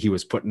reason he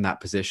was put in that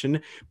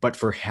position, but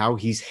for how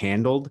he's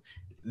handled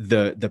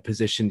the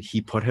position he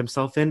put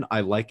himself in,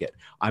 I like it.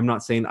 I'm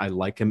not saying I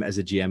like him as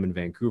a GM in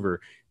Vancouver,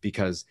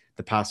 because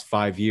the past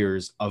 5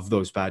 years of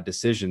those bad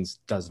decisions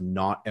does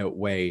not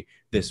outweigh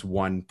this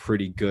one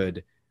pretty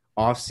good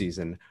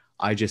offseason.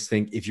 I just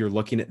think if you're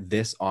looking at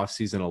this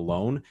offseason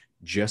alone,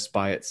 just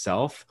by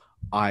itself,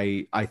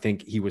 I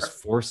think he was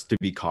forced to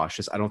be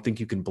cautious. I don't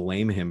think you can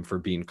blame him for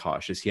being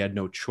cautious. He had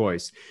no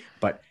choice.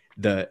 But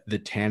the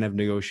Tanev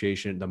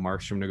negotiation, the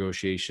Markstrom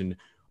negotiation,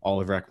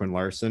 Oliver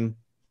Ekman-Larsson,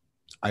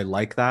 I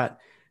like that.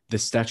 The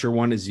Stetcher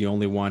one is the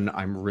only one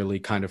I'm really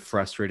kind of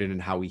frustrated in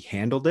how he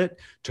handled it.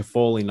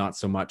 Toffoli, not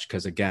so much,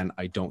 because, again,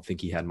 I don't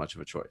think he had much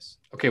of a choice.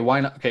 Okay,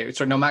 why not? Okay,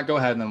 so no, Matt, go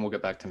ahead, and then we'll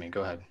get back to me.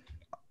 Go ahead.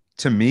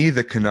 To me,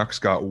 the Canucks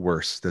got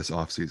worse this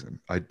offseason.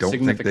 I don't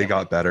think they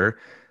got better.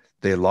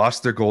 They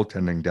lost their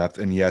goaltending depth.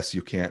 And yes,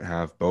 you can't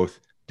have both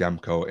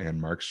Demko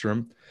and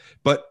Markstrom.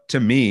 But to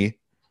me,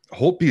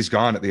 Holtby's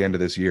gone at the end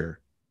of this year.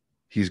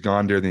 He's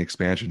gone during the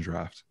expansion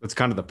draft. That's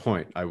kind of the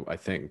point, I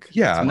think.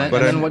 Yeah. And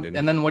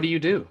then what do you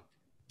do?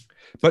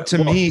 But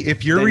to me,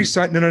 if you're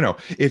no.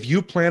 If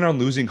you plan on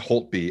losing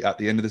Holtby at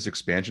the end of this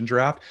expansion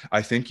draft,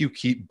 I think you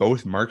keep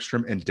both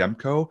Markstrom and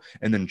Demko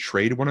and then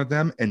trade one of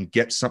them and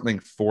get something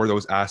for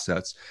those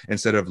assets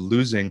instead of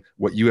losing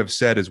what you have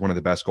said is one of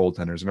the best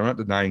goaltenders. And I'm not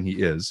denying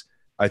he is.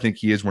 I think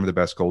he is one of the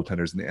best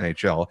goaltenders in the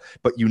NHL.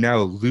 But you now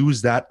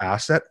lose that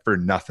asset for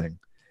nothing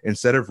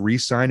instead of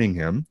re-signing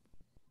him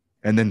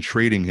and then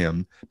trading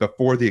him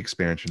before the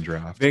expansion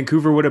draft.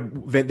 Vancouver would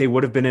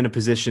have been in a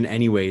position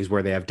anyways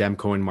where they have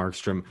Demko and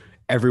Markstrom.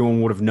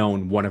 Everyone would have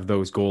known one of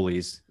those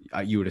goalies,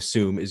 you would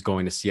assume, is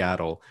going to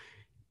Seattle.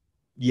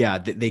 Yeah,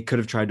 they could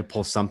have tried to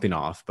pull something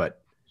off,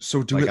 but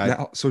so do it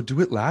now. So do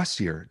it last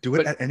year. Do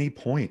it at any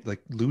point.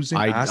 Like losing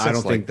assets I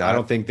don't like think that. I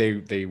don't think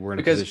they were in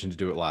a position to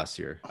do it last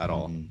year at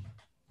all. All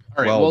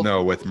right, well,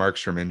 no, with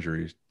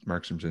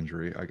Markstrom's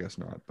injury, I guess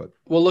not. But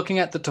looking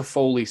at the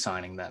Toffoli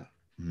signing then,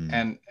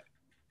 and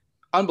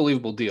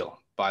unbelievable deal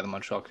by the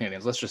Montreal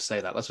Canadiens. Let's just say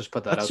that. Let's just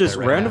put that out there. Just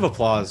round of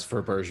applause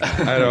for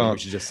Bergeron. We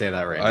should just say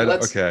that right now.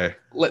 Okay.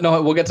 We're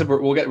going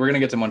to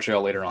get to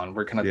Montreal later on.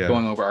 We're kind of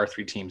going over our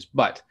three teams,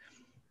 but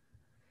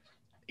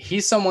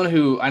he's someone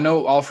who, I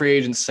know all free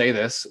agents say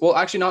this. Well,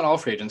 actually not all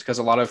free agents, because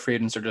a lot of free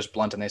agents are just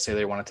blunt and they say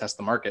they want to test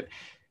the market.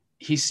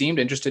 He seemed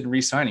interested in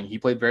re-signing. He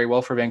played very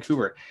well for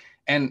Vancouver.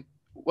 And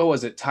what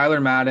was it?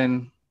 Tyler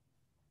Madden,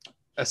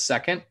 a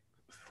second?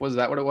 Was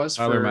that what it was?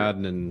 Tyler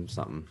Madden and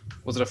something.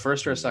 Was it a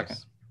first or a second?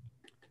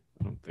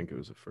 I don't think it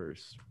was a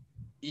first.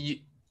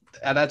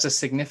 That's a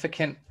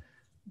significant.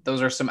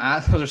 Those are some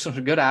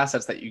good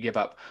assets that you give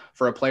up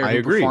for a player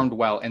who performed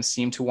well and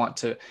seemed to want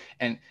to.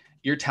 And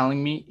you're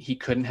telling me he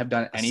couldn't have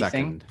done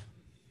anything?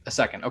 A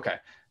second. Okay.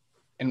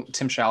 And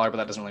Tim Schaller, but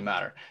that doesn't really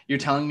matter. You're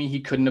telling me he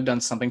couldn't have done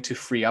something to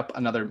free up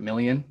another $1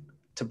 million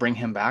to bring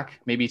him back?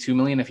 Maybe $2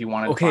 million if you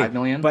wanted $5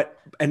 million. But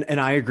and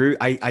I agree.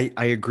 I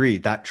agree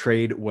that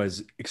trade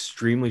was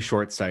extremely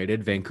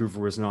short-sighted.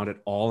 Vancouver was not at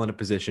all in a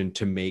position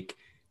to make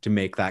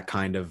that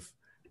kind of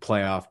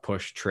playoff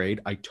push trade.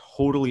 I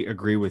totally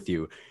agree with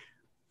you.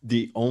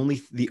 The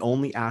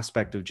only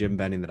aspect of Jim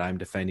Benning that I'm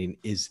defending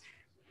is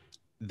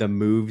the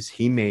moves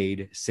he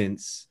made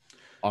since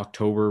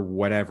October,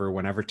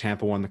 whenever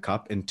Tampa won the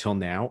cup until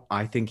now.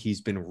 I think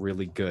he's been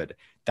really good.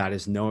 That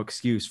is no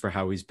excuse for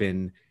how he's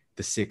been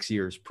the 6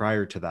 years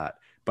prior to that.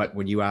 But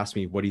when you ask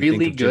me, what do you Really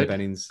think of Jim good?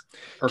 Benning's?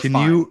 Or Can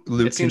fine? you,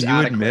 Luke? It seems Can you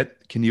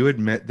adequate.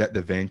 admit that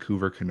the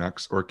Vancouver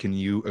Canucks, or can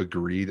you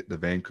agree that the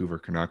Vancouver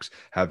Canucks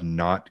have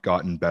not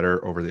gotten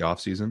better over the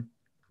offseason?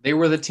 They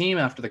were the team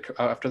after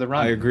the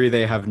run. I agree,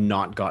 they have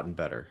not gotten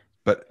better.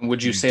 But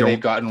Would you say don't they've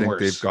gotten think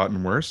worse? they've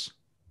gotten worse?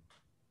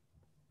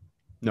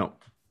 No,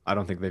 I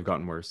don't think they've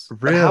gotten worse.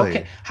 But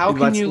Really? how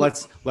can you?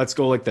 Let's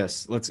go like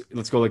this. Let's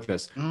go like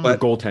this. Mm. Their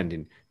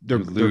goaltending. Their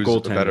You lose a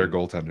goaltending. better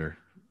goaltender.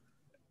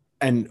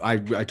 And I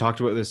talked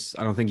about this,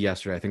 I don't think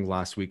yesterday, I think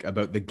last week,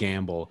 about the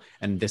gamble.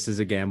 And this is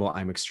a gamble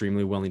I'm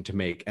extremely willing to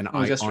make. And It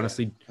was I yesterday,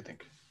 honestly, I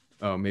think.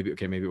 oh, maybe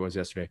it was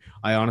yesterday.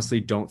 I honestly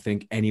don't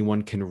think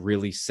anyone can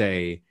really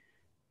say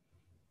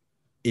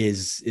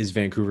is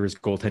Vancouver's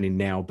goaltending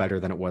now better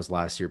than it was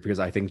last year, because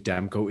I think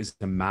Demko is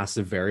a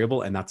massive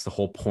variable, and that's the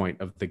whole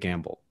point of the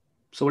gamble.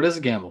 So it is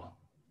a gamble.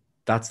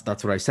 That's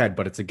what I said,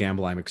 but it's a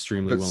gamble I'm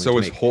extremely But willing so to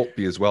is make.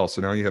 Holtby as well.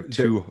 So now you have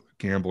two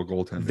gamble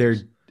goaltenders. They're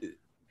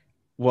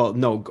well,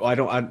 no, I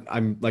don't.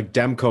 I'm like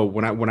Demko.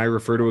 When I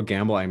refer to a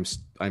gamble,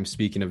 I'm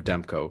speaking of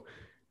Demko.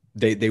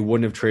 They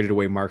wouldn't have traded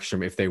away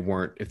Markstrom if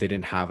they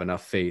didn't have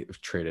enough faith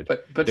traded.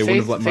 But they wouldn't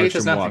have let faith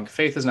is Markstrom nothing. walk.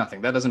 Faith is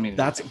nothing. That doesn't mean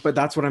anything.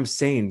 That's what I'm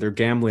saying. They're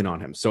gambling on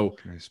him. So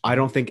I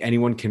don't think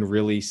anyone can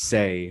really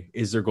say,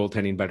 is their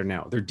goaltending better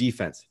now? Their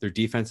defense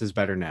is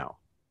better now.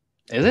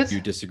 Is it? Do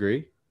you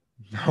disagree?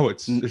 No,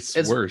 it's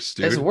worse,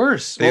 dude. It's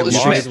worse. They Well,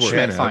 lost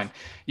Schmidt, Tanev. fine.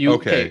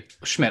 Okay.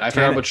 Schmidt. I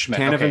forgot about Schmidt.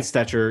 Tanev Okay. and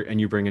Stetcher, and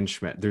you bring in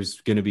Schmidt.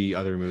 There's going to be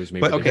other moves. Maybe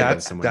But they're gonna get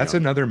that's someone young.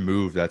 another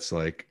move that's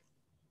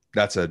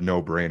a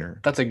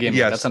no-brainer. That's a gimme.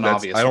 Yes, that's an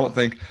obvious. I one.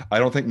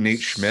 don't think Nate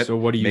Schmidt So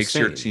what are you makes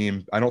your saying?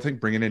 team. I don't think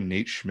bringing in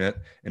Nate Schmidt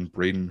and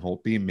Braden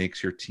Holtby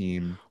makes your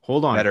team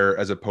Hold on. better,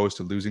 as opposed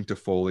to losing to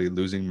Foley,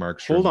 losing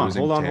Markstrom. Hold on.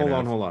 losing Hold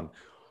Tanev. on.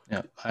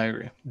 Yeah, I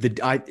agree.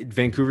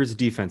 Vancouver's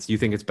defense. Do you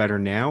think it's better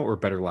now or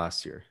better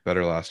last year?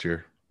 Better last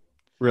year.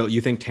 Really, you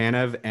think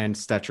Tanev and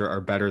Stetcher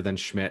are better than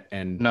Schmidt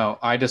and No,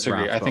 I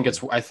disagree. Rathbone.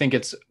 I think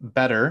it's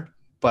better,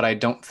 but I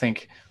don't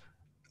think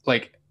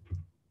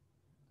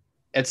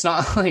it's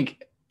not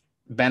like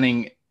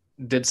Benning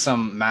did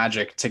some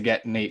magic to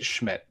get Nate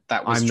Schmidt.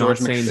 That was I'm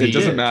George not saying McPhee. he It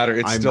doesn't did. matter.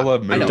 It's still a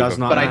move. It does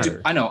not but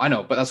matter. I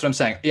know, but that's what I'm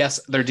saying. Yes,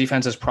 their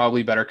defense is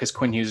probably better because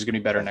Quinn Hughes is going to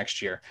be better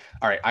next year.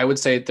 All right, I would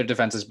say their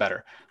defense is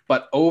better,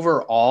 but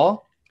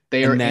overall,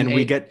 they are. and then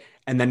we get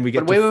But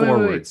to wait.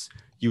 forwards.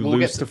 You We'll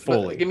lose get to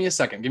Foley. Give me a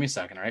second,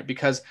 all right?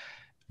 Because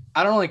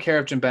I don't really care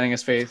if Jim Benning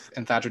has faith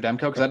in Thatcher Demko,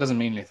 because that doesn't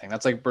mean anything.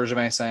 That's like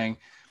Bergevin saying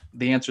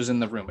the answer's in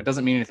the room. It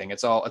doesn't mean anything.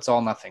 It's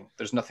all nothing.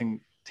 There's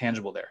nothing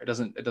tangible there. It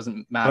doesn't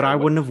matter. But I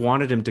wouldn't have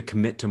wanted him to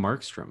commit to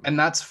Markstrom. And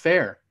that's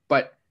fair.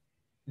 But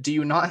do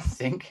you not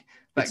think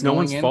that It's no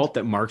one's going in- fault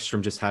that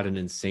Markstrom just had an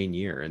insane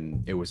year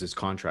and it was his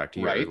contract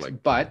year. right?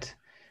 Like, But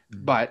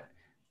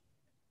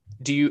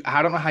do you?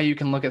 I don't know how you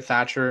can look at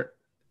Thatcher,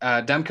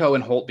 Demko,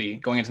 and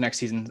Holtby going into next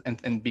season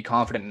and be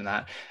confident in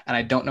that. And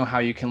I don't know how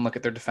you can look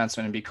at their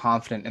defensemen and be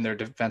confident in their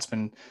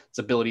defenseman's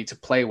ability to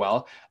play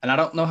well. And I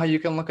don't know how you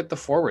can look at the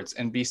forwards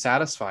and be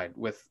satisfied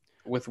with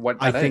what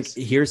that I think is.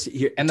 here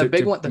And the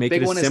big one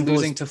is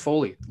losing as, to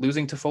Foley.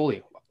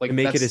 Like, to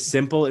make it that's- as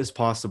simple as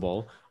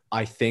possible.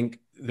 I think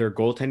their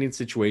goaltending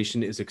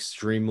situation is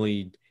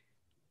extremely.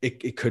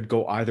 It could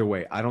go either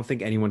way. I don't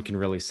think anyone can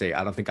really say.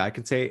 I don't think I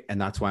can say, and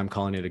that's why I'm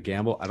calling it a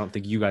gamble. I don't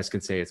think you guys can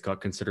say it's got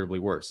considerably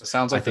worse. It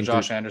sounds I like the think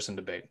Josh Anderson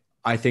debate.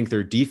 I think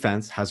their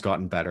defense has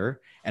gotten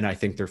better, and I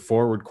think their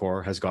forward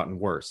core has gotten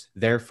worse.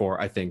 Therefore,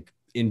 I think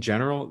in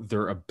general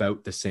they're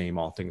about the same,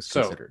 all things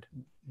considered.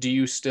 Do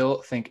you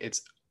still think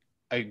it's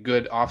a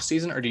good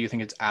offseason, or do you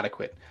think it's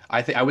adequate?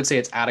 I would say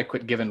it's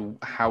adequate given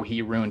how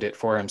he ruined it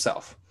for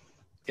himself.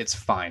 It's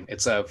fine.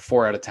 It's a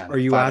 4 out of 10. Are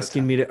you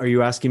asking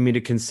me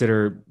to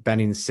consider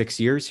Benning's 6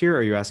 years here? Or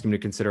are you asking me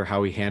to consider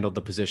how he handled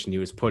the position he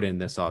was put in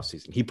this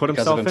offseason? He put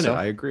Because of himself in it. himself?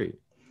 I agree.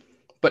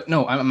 But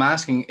no, I'm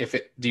asking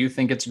do you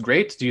think it's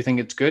great? Do you think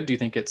it's good? Do you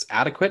think it's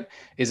adequate?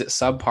 Is it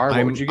subpar?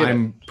 What would you get?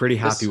 I'm pretty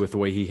happy This- with the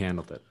way he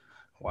handled it.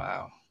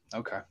 Wow.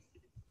 Okay.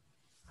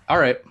 All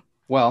right.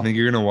 Well, I think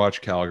you're gonna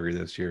watch Calgary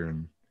this year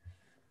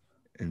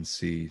and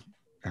see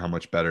how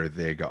much better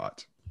they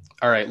got.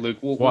 all right, Luke.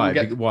 We'll Why?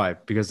 get, Why?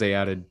 Because they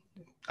added.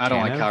 I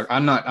don't like Tanev? Calgary.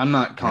 I'm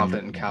not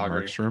confident in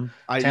Calgary. Markstrom.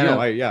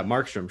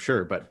 Markstrom,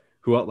 sure, but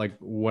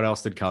what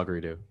else did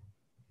Calgary do?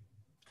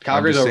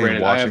 Calgary's I'm just saying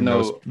overrated. I have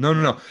watching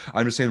no.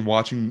 I'm just saying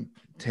watching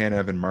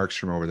Tanev and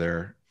Markstrom over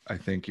there. I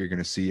think you're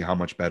gonna see how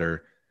much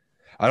better.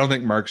 I don't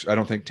think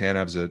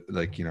Tanev's a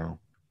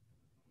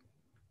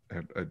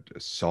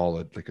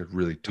solid, like a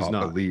really top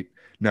not. elite.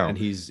 No, And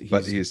he's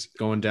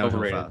going down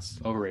overrated.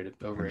 fast. Overrated.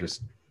 I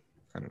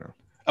don't know.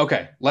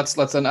 Okay, let's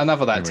enough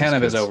of that. Anyways,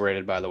 Tanev is kids.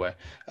 overrated, by the way.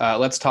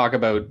 Let's talk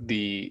about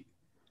the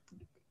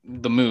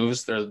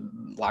moves, their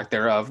lack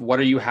thereof. What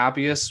are you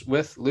happiest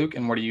with, Luke,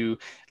 and what are you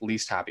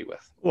least happy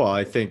with? Well,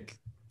 I think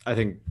I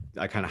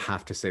kind of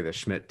have to say the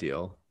Schmidt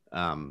deal.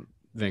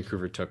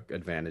 Vancouver took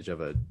advantage of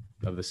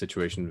the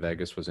situation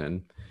Vegas was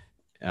in.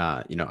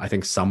 I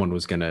think someone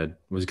was gonna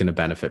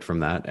benefit from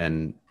that,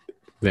 and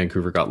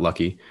Vancouver got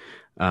lucky.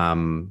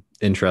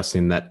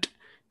 Interesting that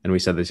And we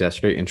said this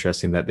yesterday.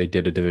 Interesting that they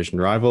did a division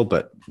rival,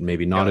 but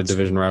maybe not a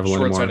division rival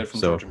anymore.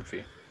 From Georgia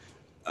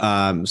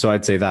McPhee. So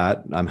I'd say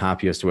that I'm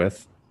happiest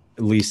with.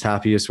 Least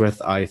happiest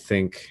with, I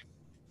think,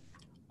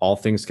 all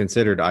things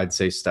considered, I'd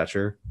say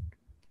Stetcher.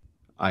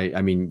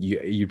 I mean,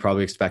 you'd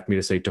probably expect me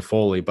to say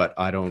Toffoli, but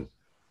I don't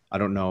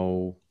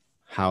know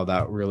how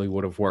that really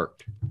would have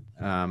worked.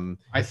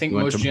 I think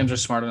most GMs are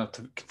smart enough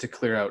to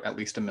clear out at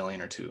least $1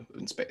 million or $2 million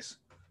in space.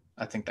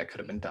 I think that could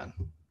have been done.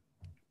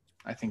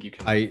 I think you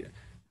can.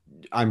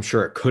 I'm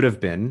sure it could have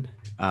been.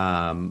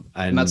 And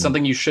that's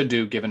something you should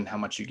do given how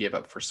much you gave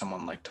up for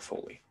someone like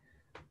Toffoli.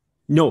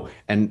 No,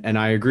 and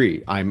I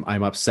agree.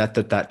 I'm upset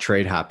that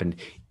trade happened.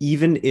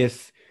 Even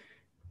if,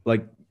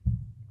 like,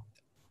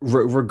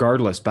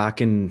 regardless,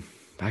 back in.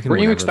 Were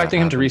you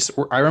expecting him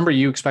to I remember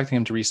you expecting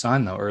him to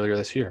re-sign though earlier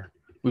this year.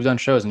 We've done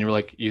shows and you were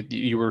like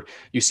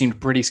you seemed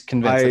pretty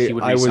convinced that he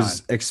would re-sign. I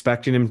was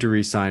expecting him to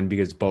re-sign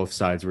because both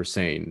sides were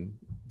saying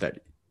that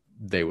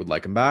they would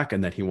like him back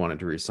and that he wanted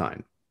to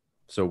re-sign.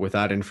 So with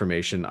that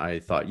information, I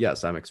thought,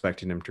 yes, I'm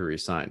expecting him to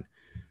re-sign.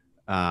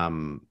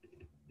 The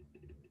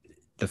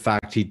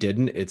fact he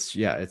didn't, it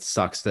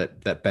sucks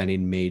that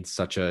Benning made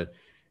such a,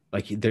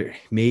 like, there,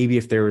 maybe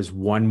if there was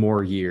one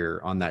more year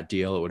on that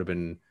deal, it would have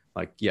been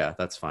like, yeah,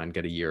 that's fine.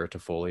 Get a year to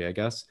Foley, I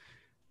guess.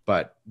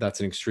 But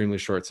that's an extremely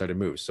short-sighted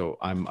move. So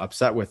I'm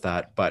upset with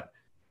that. But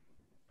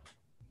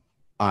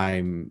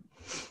I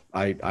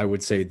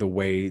would say the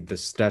way the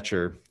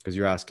Stetcher, because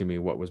you're asking me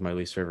what was my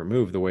least favorite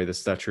move, the way the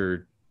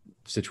Stetcher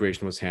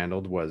situation was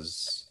handled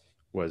was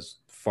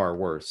far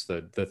worse.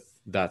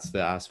 That's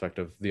the aspect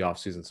of the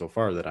offseason so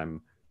far that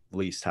I'm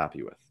least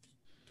happy with.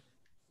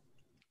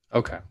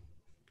 Okay.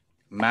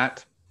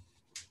 Matt?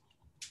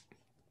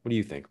 What do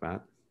you think,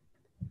 Matt?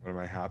 What am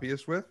I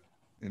happiest with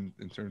in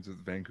terms of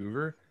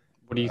Vancouver?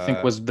 What do you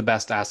think was the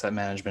best asset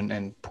management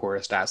and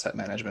poorest asset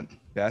management?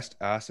 Best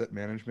asset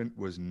management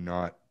was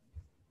not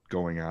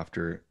going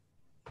after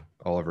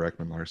Oliver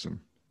Ekman-Larsson,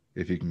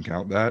 if you can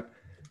count that,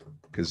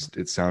 because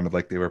it sounded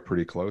like they were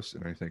pretty close,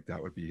 and I think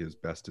that would be his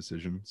best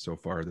decision so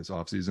far this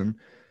offseason.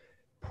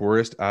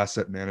 Poorest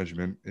asset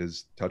management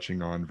is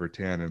touching on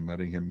Virtanen,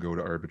 letting him go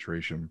to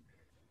arbitration,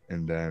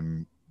 and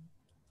then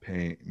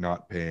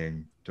not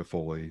paying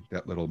Toffoli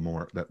that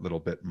little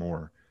bit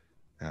more.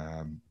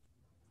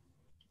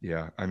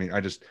 Yeah, I mean,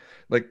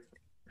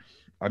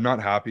 I'm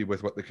not happy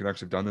with what the Canucks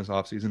have done this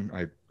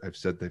offseason. I've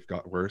said they've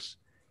got worse,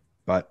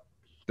 but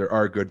there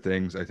are good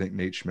things. I think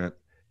Nate Schmidt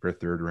for a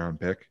third round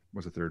pick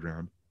was a third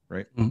round,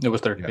 right? It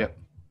was third. Yeah.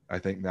 I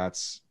think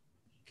that's.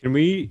 Can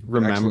we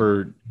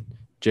remember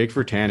Jake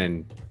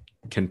Virtanen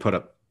can put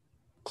up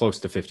close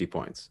to 50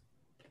 points?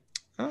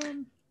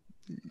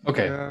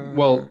 Okay.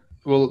 Well,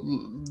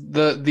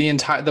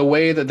 the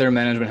way that their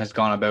management has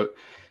gone about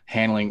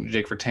handling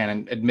Jake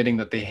Virtanen, admitting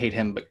that they hate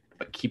him, but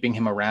keeping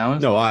him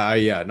around. No, I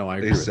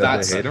agree with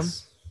that. They hate him.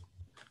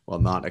 Well,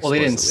 not explicitly. Well, they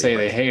didn't say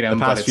they hate him.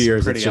 The past few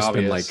years, it's just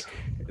obvious. been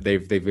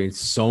like they've made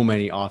so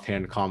many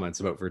offhand comments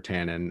about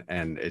Virtanen,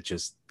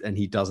 and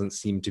he doesn't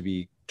seem to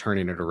be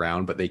turning it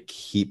around, but they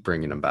keep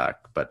bringing him back.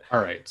 But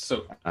all right,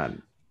 so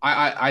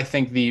I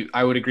think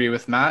I would agree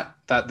with Matt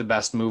that the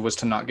best move was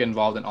to not get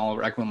involved in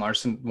Oliver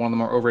Ekman-Larsson, one of the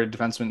more overrated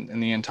defensemen in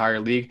the entire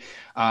league.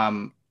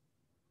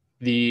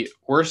 The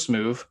worst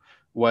move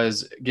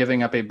was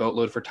giving up a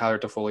boatload for Tyler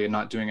Toffoli and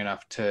not doing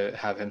enough to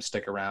have him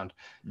stick around,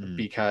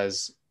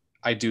 because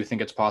I do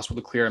think it's possible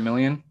to clear $1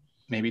 million,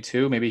 maybe $2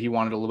 million. Maybe he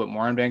wanted a little bit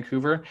more in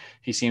Vancouver.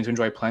 He seemed to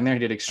enjay playing there. He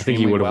did extremely well. I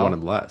think he would have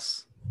wanted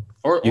less.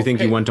 Or you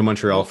think he went to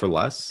Montreal for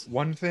less?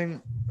 One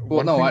thing.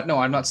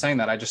 I'm not saying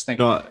that. I just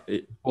think.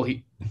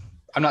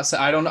 I'm not.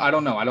 I don't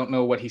know. I don't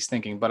know what he's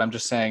thinking, but I'm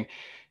just saying,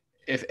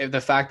 if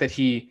the fact that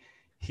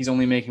he's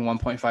only making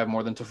 1.5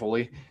 more than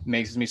Toffoli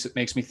makes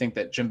me think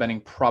that Jim Benning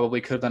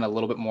probably could have done a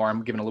little bit more.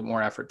 I'm giving a little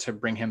more effort to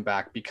bring him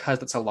back, because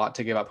that's a lot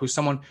to give up. Who's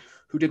someone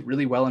who did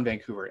really well in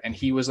Vancouver, and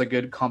he was a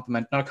good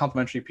not a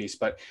complimentary piece,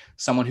 but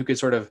someone who could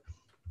sort of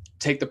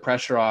take the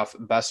pressure off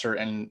Besser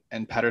and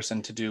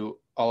Pettersson to do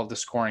all of the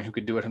scoring, who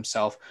could do it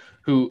himself,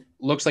 who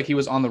looks like he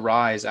was on the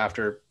rise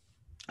after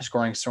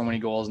scoring so many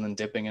goals and then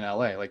dipping in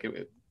LA. Like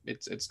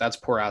that's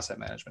poor asset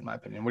management, in my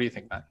opinion. What do you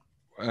think,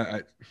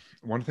 Matt?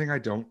 One thing I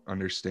don't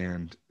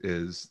understand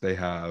is they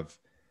have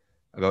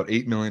about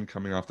 $8 million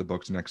coming off the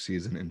books next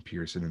season in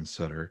Pearson and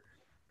Sutter.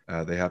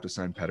 They have to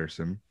sign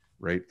Pettersson,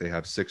 right? They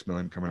have $6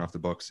 million coming off the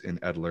books in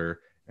Edler,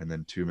 and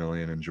then $2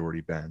 million in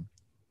Jordy Ben.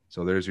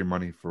 So there's your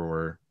money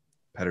for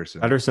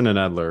Pettersson. Pettersson and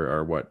Edler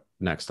are what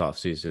next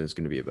offseason is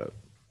going to be about.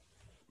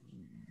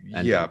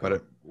 Yeah,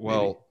 but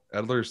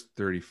Edler's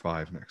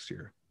 35 next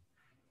year.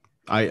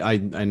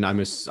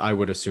 I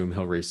would assume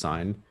he'll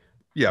re-sign.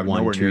 Yeah,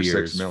 1-2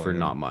 years for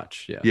not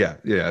much. Yeah,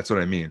 that's what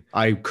I mean.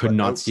 I could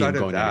not see him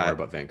going anywhere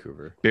but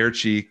Vancouver.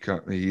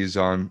 Bearcheek, he's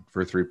on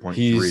for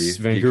 3.3.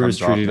 Vancouver's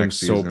treated him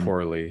so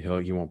poorly.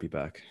 He won't be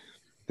back.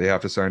 They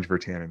have to sign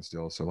Virtanen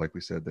still. So like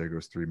we said, there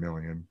goes $3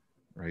 million,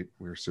 right?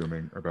 We're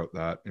assuming about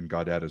that, and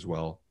Gaudette as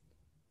well,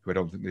 who I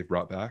don't think they've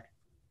brought back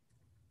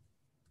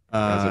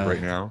as of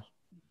right now.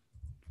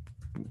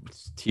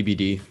 It's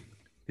TBD.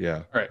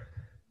 Yeah. All right.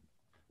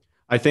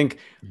 I think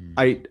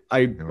I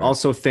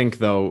also think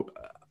though,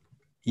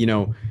 you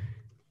know,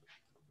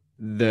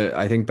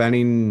 I think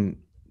Benning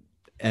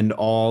and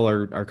all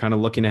are kind of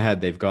looking ahead.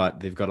 They've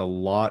got a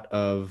lot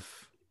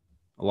of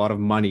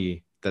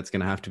money that's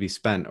going to have to be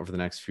spent over the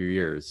next few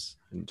years.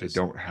 And They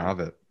don't have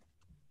it.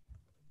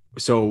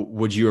 So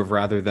would you have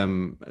rather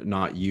them,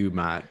 not you,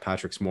 Matt,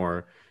 Patrick's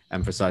more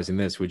emphasizing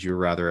this, would you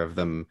rather have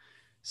them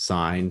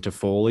sign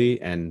Toffoli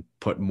and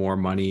put more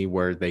money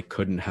where they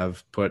couldn't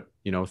have put,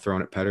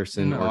 thrown at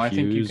Pettersson or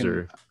Hughes?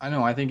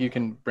 I think you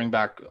can bring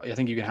back, I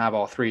think you can have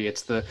all three.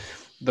 It's the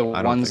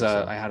ones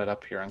so. I had it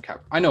up here on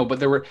cap. I know, but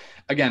there were,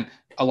 again,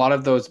 a lot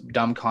of those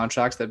dumb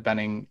contracts that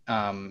Benning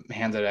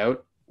handed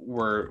out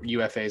were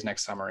UFAs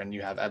next summer, and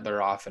you have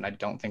Edler off. And I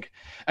don't think,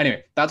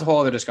 anyway, that's a whole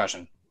other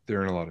discussion.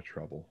 They're in a lot of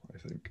trouble, I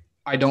think.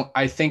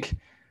 I think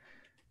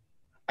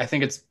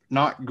it's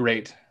not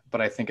great,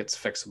 but I think it's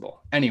fixable.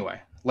 Anyway,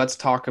 let's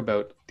talk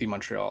about the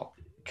Montreal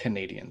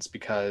Canadiens,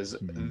 because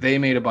they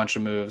made a bunch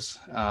of moves.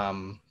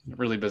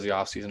 Really busy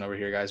offseason over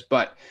here, guys.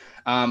 But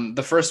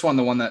the first one,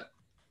 the one that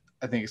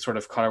I think sort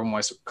of caught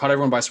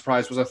everyone by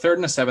surprise, was a 3rd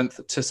and a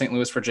 7th to St.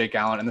 Louis for Jake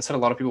Allen. And this had a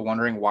lot of people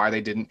wondering why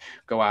they didn't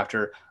go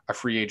after a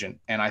free agent.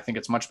 And I think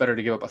it's much better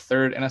to give up a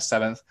 3rd and a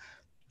 7th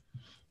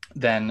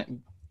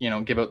than,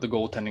 give out the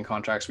goaltending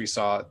contracts we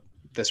saw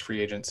this free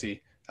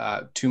agency.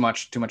 Too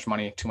much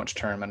money, too much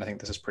term. And I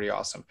think this is pretty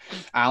awesome.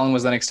 Allen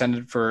was then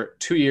extended for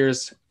 2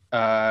 years,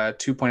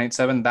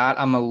 2.87. That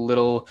I'm a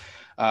little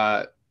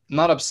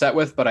not upset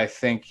with, but I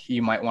think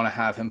you might want to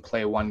have him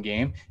play one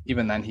game.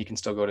 Even then, he can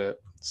still go to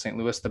St.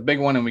 Louis. The big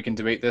one, and we can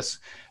debate this,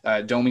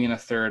 Domi in a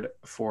 3rd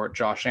for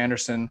Josh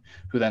Anderson,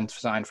 who then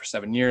signed for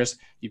 7 years.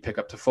 You pick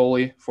up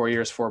Toffoli, 4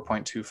 years,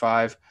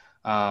 4.25.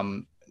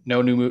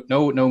 No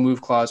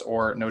move clause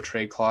or no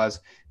trade clause.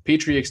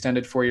 Petrie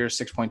extended 4 years,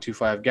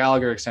 6.25.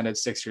 Gallagher extended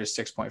 6 years,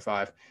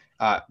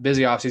 6.5.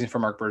 Busy offseason for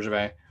Marc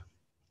Bergevin.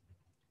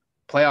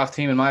 Playoff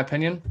team, in my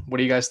opinion. What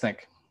do you guys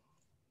think?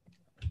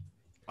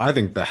 I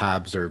think the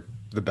Habs are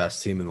the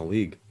best team in the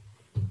league.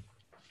 Is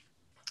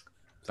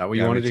that what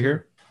you wanted to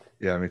hear?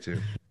 Yeah, me too.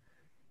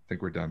 I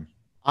think we're done.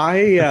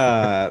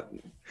 I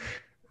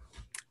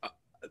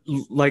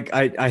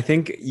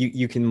think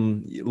you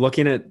can,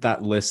 looking at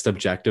that list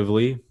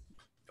objectively,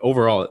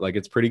 overall,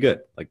 it's pretty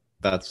good.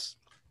 That's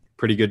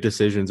pretty good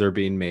decisions are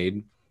being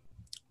made.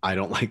 I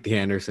don't like the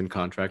Anderson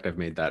contract. I've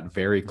made that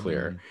very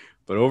clear.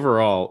 But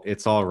overall,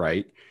 it's all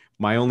right.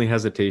 My only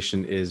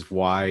hesitation is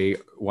why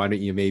don't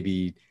you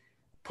maybe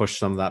push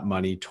some of that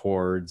money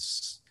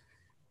towards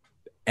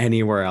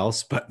anywhere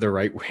else but the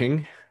right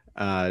wing?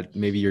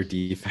 Maybe your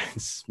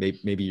defense,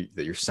 maybe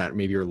that your center,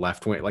 maybe your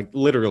left wing,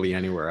 literally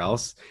anywhere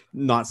else.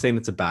 Not saying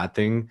it's a bad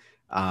thing.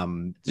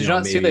 Did you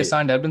not see they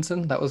signed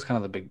Edmondson? That was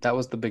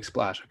the big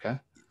splash. Okay.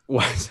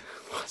 Was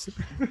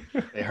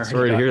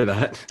sorry to hear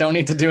that. Don't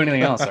need to do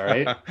anything else. All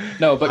right.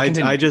 No, but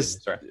continue.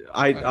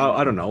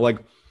 I don't know.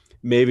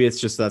 Maybe it's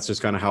just, that's just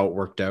kind of how it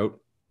worked out.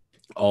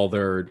 All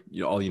the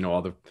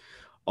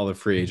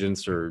free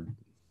agents or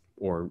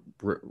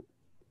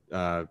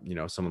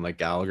someone like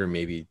Gallagher,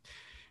 maybe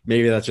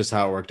that's just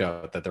how it worked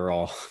out, that they're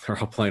all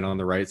playing on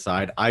the right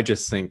side. I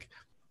just think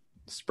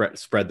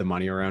spread the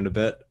money around a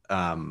bit.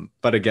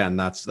 But again,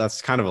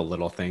 that's kind of a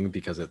little thing,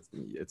 because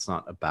it's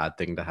not a bad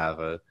thing to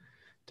have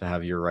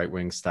your right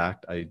wing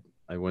stacked. I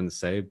wouldn't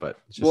say, but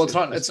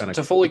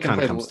Toffoli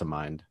kind of comes to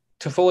mind.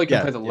 Toffoli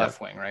can play the left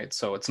wing, right?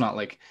 So it's not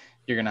like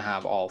you're going to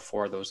have all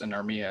 4 of those in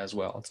Armia as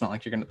well. It's not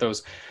like you're going to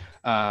those.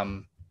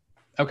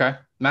 Okay,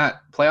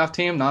 Matt, playoff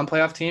team,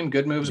 non-playoff team,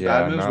 good moves,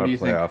 bad moves. What do you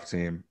think? Playoff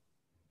team.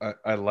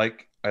 I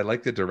like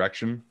the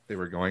direction they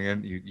were going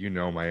in. You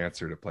know my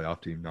answer to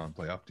playoff team,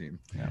 non-playoff team.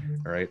 Yeah.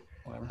 All right.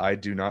 Whatever. I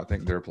do not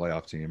think they're a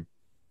playoff team.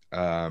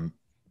 To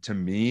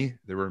me,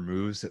 there were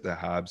moves that the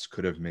Habs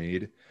could have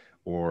made,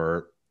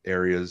 or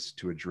areas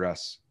to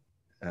address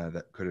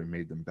that could have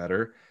made them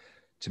better.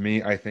 To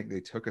me, I think they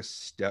took a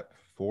step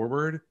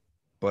forward,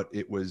 but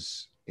it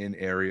was in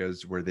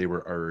areas where they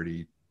were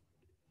already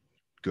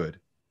good.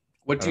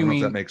 What do you mean?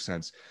 If that makes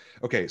sense.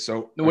 Okay,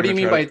 so what do you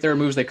mean by there are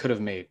moves they could have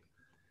made?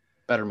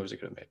 Better moves they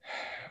could have made.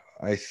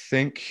 I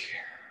think.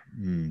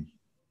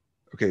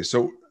 Okay,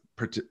 so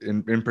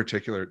in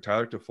particular,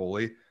 Tyler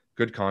Toffoli,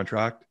 good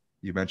contract.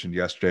 You mentioned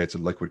yesterday it's a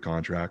liquid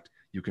contract.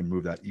 You can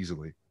move that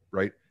easily,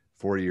 right?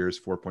 4 years,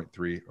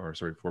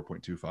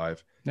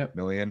 4.25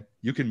 million.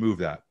 You can move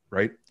that,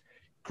 right?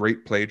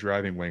 Great play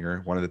driving winger,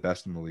 one of the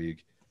best in the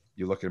league.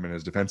 You look at him in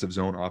his defensive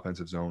zone,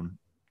 offensive zone,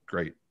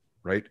 great,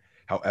 right?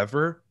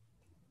 However,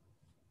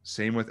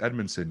 same with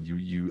Edmondson.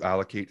 You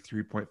allocate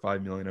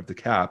 3.5 million of the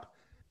cap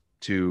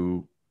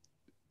to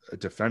a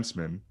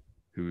defenseman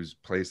who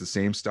plays the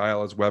same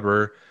style as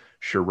Weber,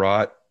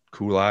 Sherratt,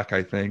 Kulak,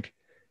 I think.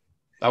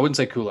 I wouldn't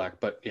say Kulak,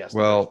 but yes.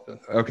 Well,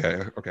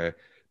 okay.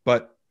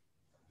 But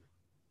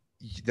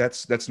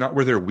that's not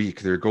where they're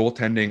weak. Their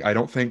goaltending, I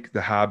don't think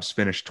the Habs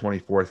finished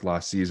 24th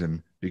last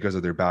season because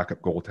of their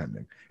backup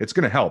goaltending. It's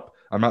going to help.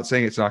 I'm not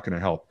saying it's not going to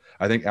help.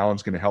 I think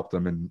Allen's going to help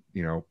them, and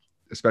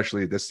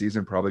especially this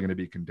season, probably going to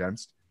be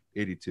condensed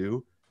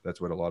 82. That's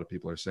what a lot of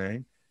people are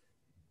saying.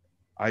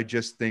 I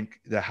just think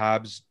the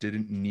Habs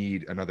didn't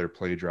need another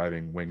play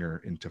driving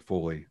winger into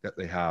Toffoli that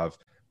they have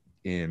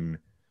in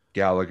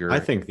Gallagher. I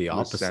think the to a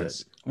opposite.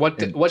 sense.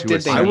 What And did to a they I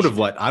sense, would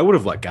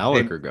have let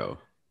Gallagher go.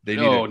 They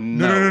Oh, needed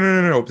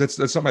no. no.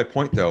 That's not my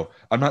point though.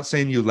 I'm not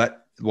saying you let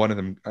one of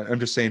them. I'm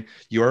just saying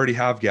you already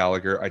have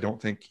Gallagher. I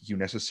don't think you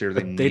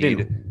necessarily But they need.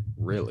 didn't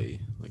really.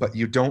 But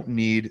you don't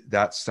need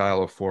that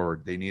style of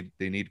forward. They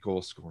need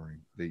goal scoring.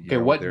 Okay,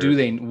 what do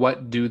they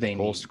goal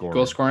need? scoring.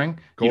 Goal scoring?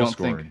 Goal You don't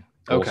scoring. think?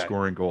 Goal Okay.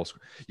 scoring. Goal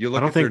scoring. You I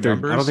look don't at their think their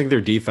numbers. I don't think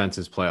their defense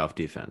is playoff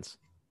defense.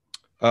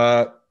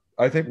 I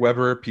think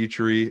Weber,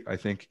 Petrie. I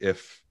thought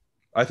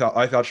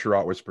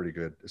Sherratt was pretty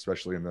good,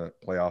 especially in the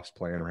playoffs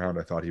playing around.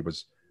 I thought he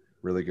was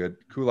really good.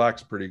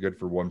 Kulak's pretty good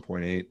for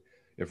 1.8.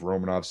 If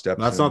Romanov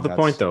steps That's in, not the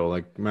point though.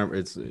 Like, remember,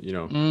 it's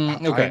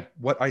Okay.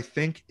 What I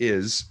think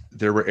is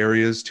there were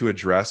areas to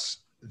address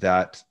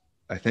that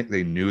I think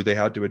they knew they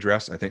had to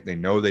address. I think they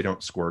know they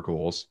don't score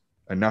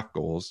enough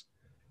goals.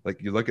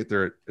 Like you look at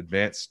their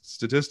advanced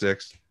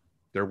statistics,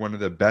 they're one of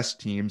the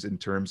best teams in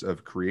terms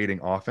of creating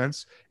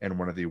offense, and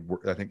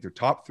I think they're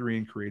top 3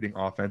 in creating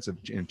offensive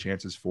in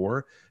chances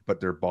for, but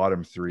they're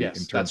bottom 3 Yes,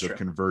 in terms that's of true.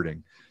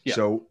 converting. Yeah.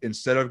 So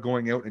instead of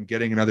going out and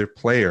getting another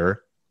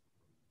player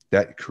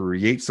that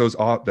creates those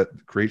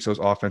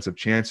offensive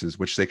chances,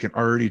 which they can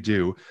already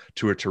do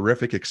to a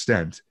terrific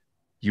extent,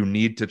 you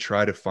need to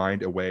try to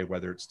find a way,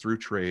 whether it's through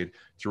trade,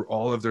 through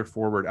all of their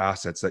forward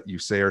assets that you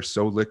say are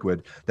so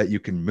liquid that you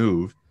can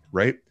move,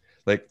 right?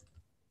 Like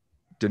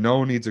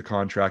Danault needs a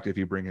contract if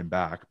you bring him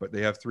back, but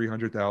they have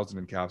 $300,000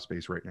 in cap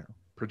space right now,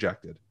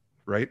 projected,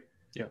 right?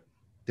 Yeah.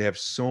 They have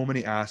so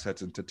many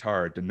assets in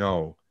Tatar,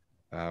 Danault,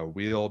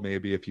 Wheel,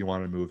 maybe if you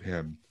want to move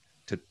him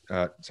to,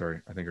 sorry,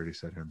 I think I already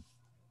said him.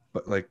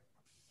 But like,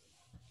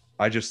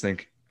 I just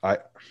think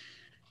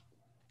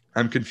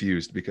I'm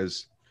confused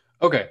because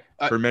Okay.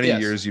 for many yes.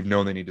 years you've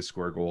known they need to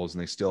score goals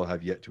and they still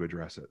have yet to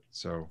address it.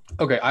 So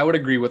Okay, I would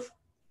agree with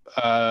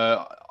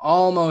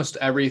almost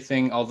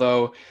everything,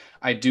 although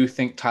I do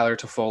think Tyler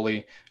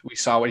Toffoli, we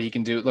saw what he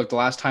can do. Look, the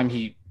last time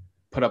he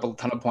put up a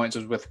ton of points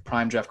was with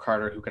prime Jeff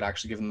Carter, who could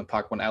actually give him the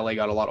puck when LA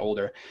got a lot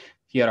older.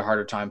 He had a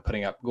harder time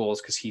putting up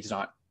goals because he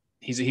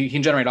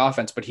can generate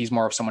offense, but he's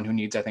more of someone who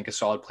needs, I think, a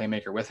solid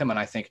playmaker with him. And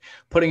I think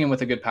putting him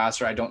with a good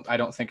passer, I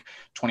don't think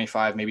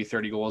 25, maybe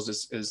 30 goals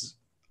is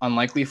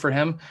unlikely for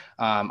him.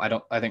 I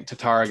think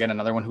Tatar, again,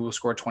 another one who will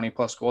score 20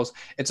 plus goals.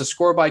 It's a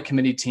score by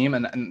committee team.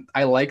 And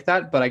I like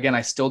that. But again,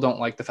 I still don't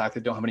like the fact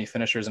that they don't have any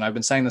finishers. And I've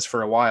been saying this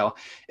for a while.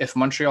 If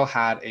Montreal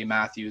had a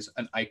Matthews,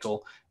 an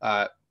Eichel,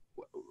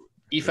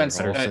 defense,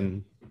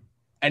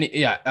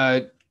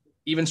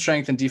 even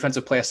strength and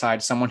defensive play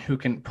aside, someone who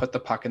can put the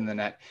puck in the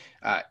net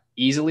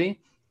easily,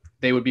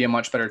 they would be a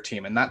much better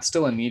team. And that's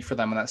still a need for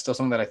them. And that's still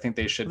something that I think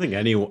they should. I think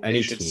any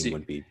should team see.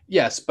 would be.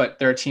 Yes, but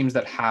there are teams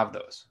that have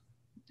those.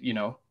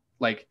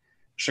 Like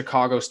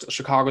Chicago's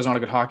not a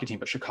good hockey team,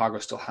 but Chicago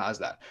still has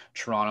that.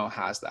 Toronto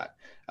has that.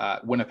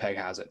 Winnipeg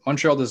has it.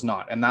 Montreal does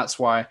not. And that's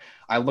why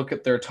I look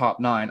at their top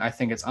 9. I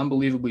think it's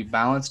unbelievably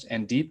balanced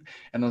and deep.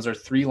 And those are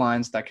 3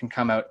 lines that can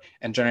come out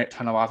and generate a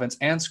ton of offense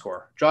and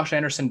score. Josh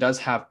Anderson does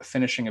have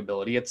finishing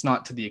ability. It's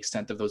not to the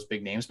extent of those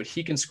big names, but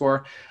he can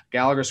score.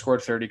 Gallagher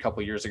scored 30 a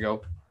couple years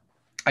ago.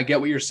 I get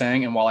what you're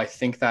saying. And while I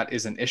think that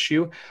is an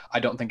issue, I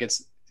don't think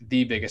it's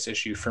the biggest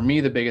issue. For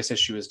me, the biggest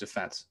issue is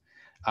defense.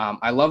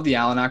 I love the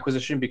Allen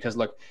acquisition because,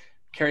 look,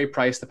 Carey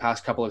Price the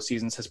past couple of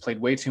seasons has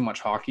played way too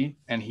much hockey,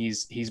 and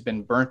he's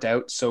been burnt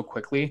out so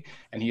quickly,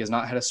 and he has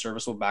not had a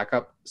serviceable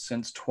backup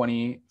since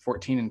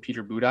 2014 in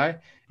Peter Budaj,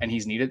 and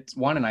he's needed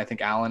one. And I think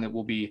Allen,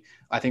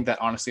 I think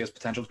that honestly has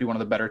potential to be one of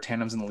the better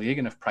tandems in the league.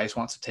 And if Price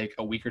wants to take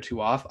a week or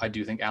 2 off, I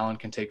do think Allen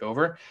can take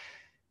over.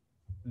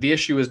 The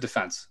issue is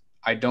defense.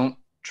 I don't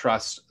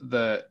trust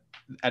the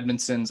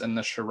Edmondson's and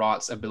the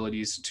Sherratt's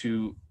abilities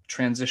to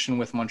transition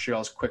with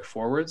Montreal's quick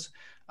forwards.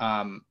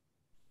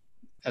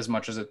 As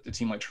much as a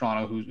team like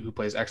Toronto who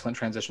plays excellent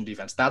transition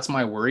defense. That's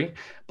my worry.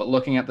 But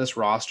looking at this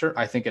roster,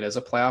 I think it is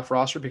a playoff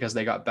roster because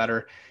they got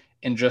better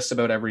in just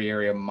about every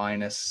area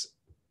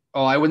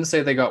I wouldn't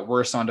say they got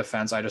worse on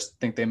defense. I just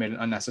think they made an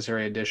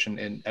unnecessary addition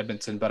in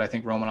Edmonton, but I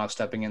think Romanov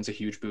stepping in is a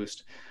huge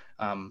boost.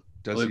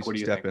 Does Luke,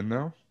 he step in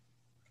though?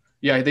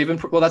 Yeah,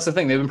 that's the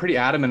thing. They've been pretty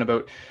adamant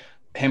about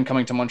him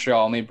coming to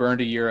Montreal, and they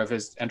burned a year of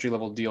his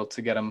entry-level deal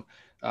to get him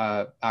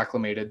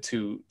acclimated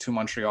to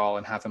Montreal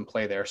and have him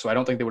play there. So I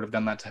don't think they would have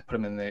done that to put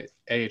him in the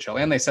AHL.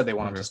 And they said they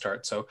want him to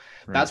start. So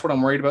that's what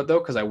I'm worried about, though,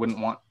 because I wouldn't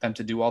want them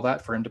to do all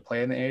that for him to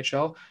play in the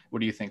AHL. What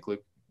do you think,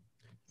 Luke?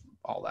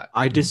 All that.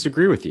 I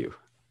disagree with you.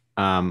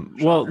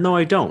 Well, no,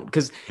 I don't,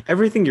 because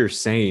everything you're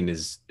saying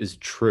is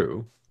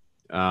true.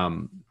 These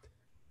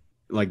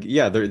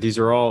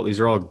are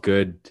all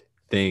good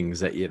things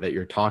that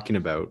you're talking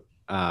about.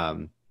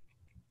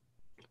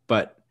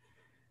 But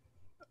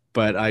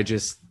I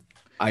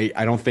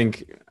don't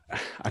think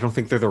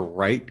they're the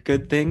right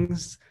good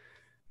things.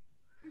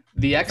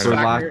 The X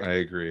factor. I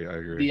agree.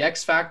 The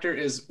X factor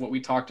is what we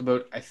talked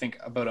about, I think,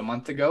 about a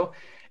month ago,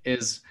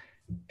 is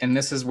and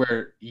this is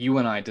where you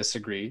and I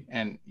disagree,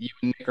 and you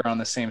and Nick are on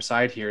the same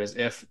side here, is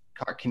if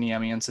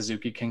Kotkaniemi and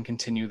Suzuki can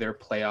continue their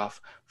playoff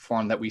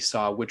form that we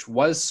saw, which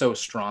was so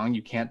strong,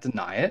 you can't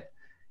deny it.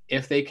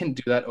 If they can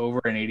do that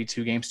over an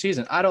 82 game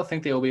season, I don't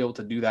think they will be able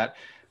to do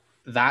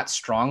that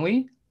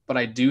strongly, but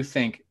I do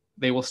think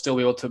they will still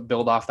be able to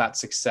build off that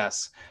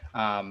success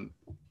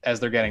as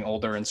they're getting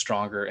older and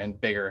stronger and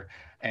bigger.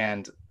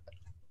 And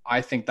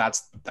I think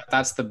that's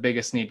the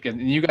biggest need.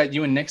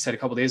 You and Nick said a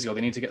couple of days ago,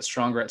 they need to get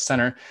stronger at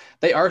center.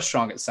 They are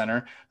strong at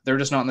center. They're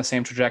just not in the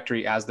same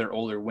trajectory as their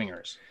older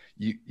wingers.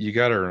 You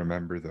got to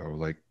remember though,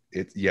 like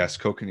yes,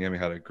 Kotkaniemi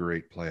had a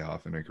great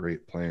playoff and a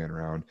great playing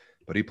round,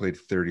 but he played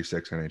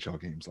 36 NHL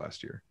games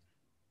last year.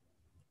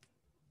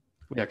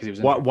 Yeah, because he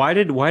was. Why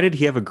did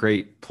he have a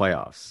great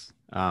playoffs?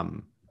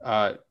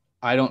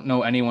 I don't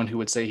know anyone who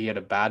would say he had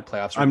a bad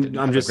playoffs.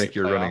 I'm just think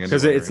you're running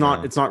because it's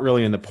not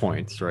really in the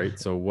points, right?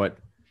 So what?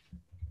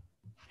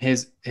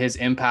 His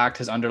impact,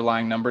 his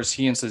underlying numbers.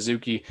 He and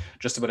Suzuki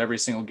just about every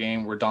single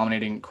game were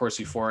dominating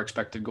Corsi for,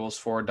 expected goals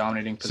for,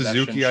 dominating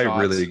possession. Suzuki, shots. I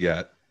really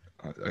get.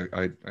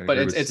 But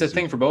it's a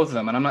thing for both of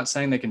them, and I'm not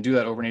saying they can do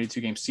that over an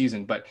 82 game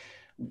season, but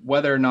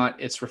whether or not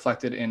it's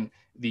reflected in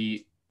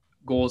the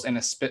goals and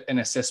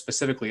assists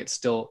specifically, it's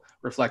still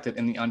reflected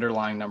in the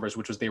underlying numbers,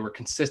 which was they were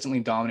consistently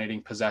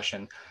dominating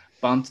possession,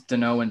 bumped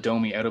Danault and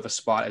Domi out of a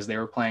spot as they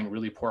were playing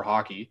really poor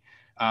hockey.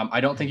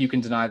 I don't think you can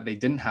deny that they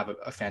didn't have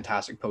a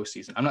fantastic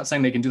postseason. I'm not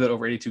saying they can do that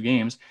over 82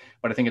 games,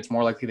 but I think it's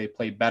more likely they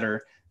play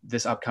better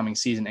this upcoming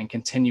season and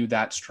continue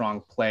that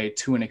strong play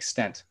to an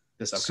extent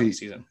this upcoming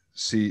season.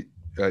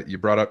 You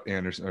brought up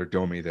Anderson or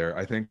Domi there.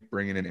 I think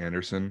bringing in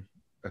Anderson,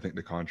 I think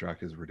the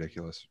contract is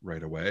ridiculous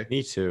right away.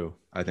 Me too.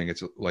 I think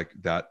it's like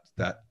that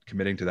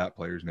committing to that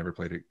player's never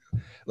played it.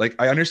 Like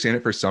I understand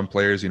it for some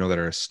players, that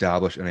are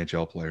established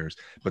NHL players,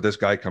 but this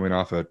guy coming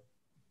off a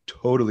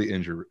totally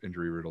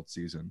injury riddled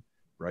season,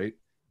 right?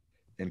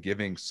 And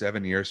giving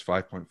 7 years,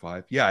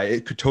 5.5. Yeah,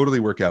 it could totally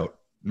work out.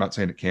 I'm not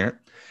saying it can't,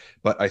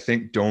 but I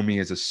think Domi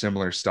is a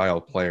similar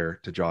style player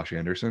to Josh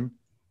Anderson,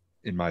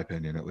 in my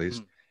opinion, at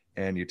least.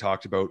 And you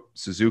talked about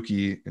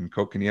Suzuki and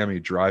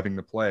Kotkaniemi driving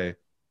the play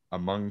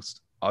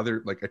amongst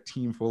other, like a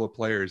team full of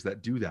players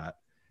that do that.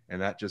 And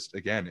that just,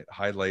 again, it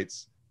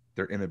highlights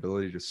their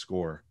inability to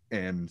score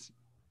and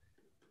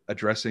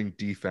addressing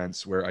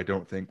defense where I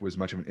don't think was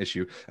much of an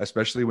issue,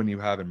 especially when you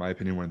have, in my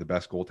opinion, one of the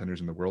best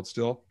goaltenders in the world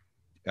still.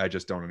 I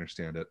just don't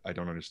understand it. I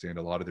don't understand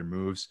a lot of their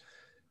moves.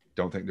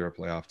 Don't think they're a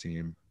playoff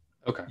team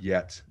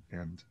yet.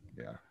 And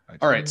yeah.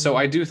 All right. So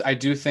I do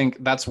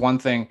think that's one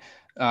thing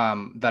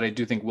that I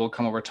do think will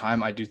come over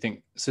time. I do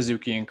think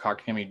Suzuki and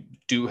Kotkaniemi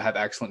do have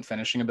excellent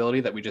finishing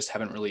ability that we just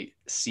haven't really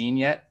seen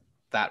yet.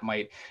 That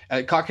might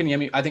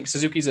Kotkaniemi. I think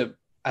Suzuki's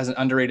as an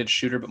underrated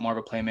shooter, but more of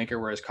a playmaker,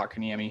 whereas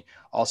Kotkaniemi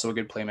also a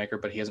good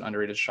playmaker, but he has an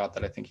underrated shot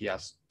that I think he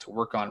has to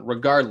work on.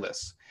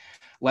 Regardless,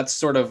 let's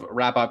sort of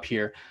wrap up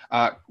here.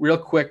 Real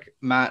quick,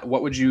 Matt,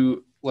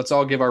 let's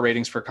all give our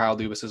ratings for Kyle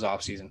Dubas's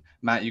offseason.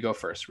 Matt, you go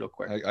first, real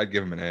quick. I'd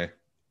give him an A.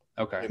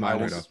 Okay.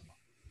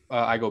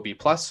 I go B+.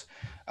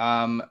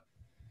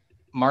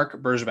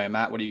 Marc Bergevin.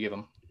 Matt, what do you give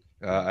him?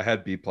 I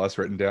had B+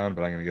 written down,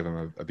 but I'm going to give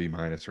him a B-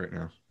 right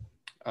now.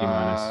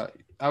 B-.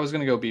 I was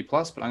going to go B+,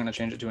 but I'm going to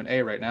change it to an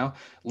A right now.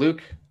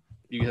 Luke,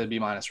 you said B-,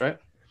 right?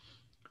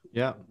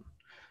 Yeah.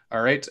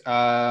 All right.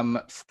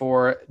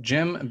 For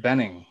Jim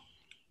Benning.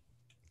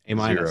 A-.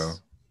 Zero.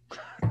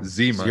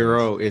 Z-.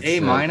 Zero. It's A-.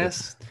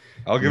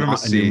 I'll give him a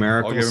C.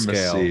 Numerical I'll give him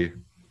scale. a C.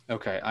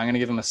 Okay, I'm gonna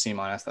give him a C-.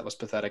 That was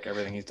pathetic.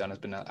 Everything he's done has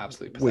been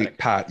absolutely pathetic. Wait,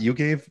 Pat, you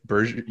gave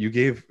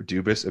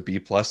Dubas a B+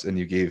 and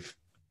you gave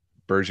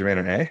Bergevin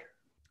an A?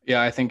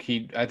 Yeah, I think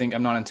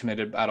I'm not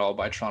intimidated at all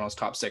by Toronto's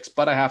top six,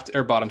 but I have to,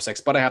 or bottom six,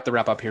 but I have to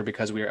wrap up here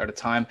because we are out of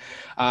time.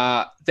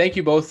 Thank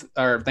you both,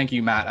 or thank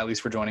you, Matt, at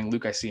least for joining.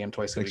 Luke, I see him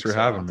twice a week. Thanks for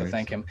having me.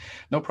 Thank him.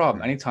 No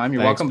problem. Anytime.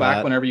 You're Thanks, welcome Pat.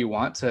 back whenever you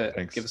want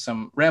to give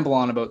some ramble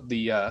on about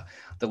the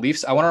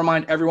Leafs. I want to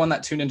remind everyone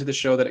that tuned into the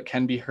show that it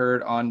can be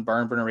heard on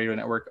Barn Burner Radio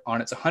Network on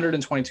its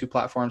 122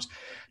 platforms.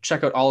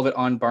 Check out all of it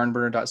on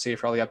barnburner.ca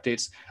for all the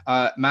updates.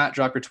 Matt,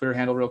 drop your Twitter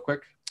handle real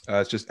quick.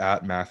 It's just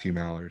at Matthew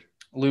Mallard.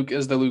 Luke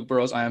is the Luke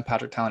Burrows. I am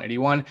Patrick Talent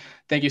 81.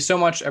 Thank you so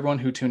much, everyone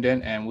who tuned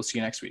in, and we'll see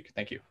you next week.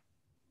 Thank you.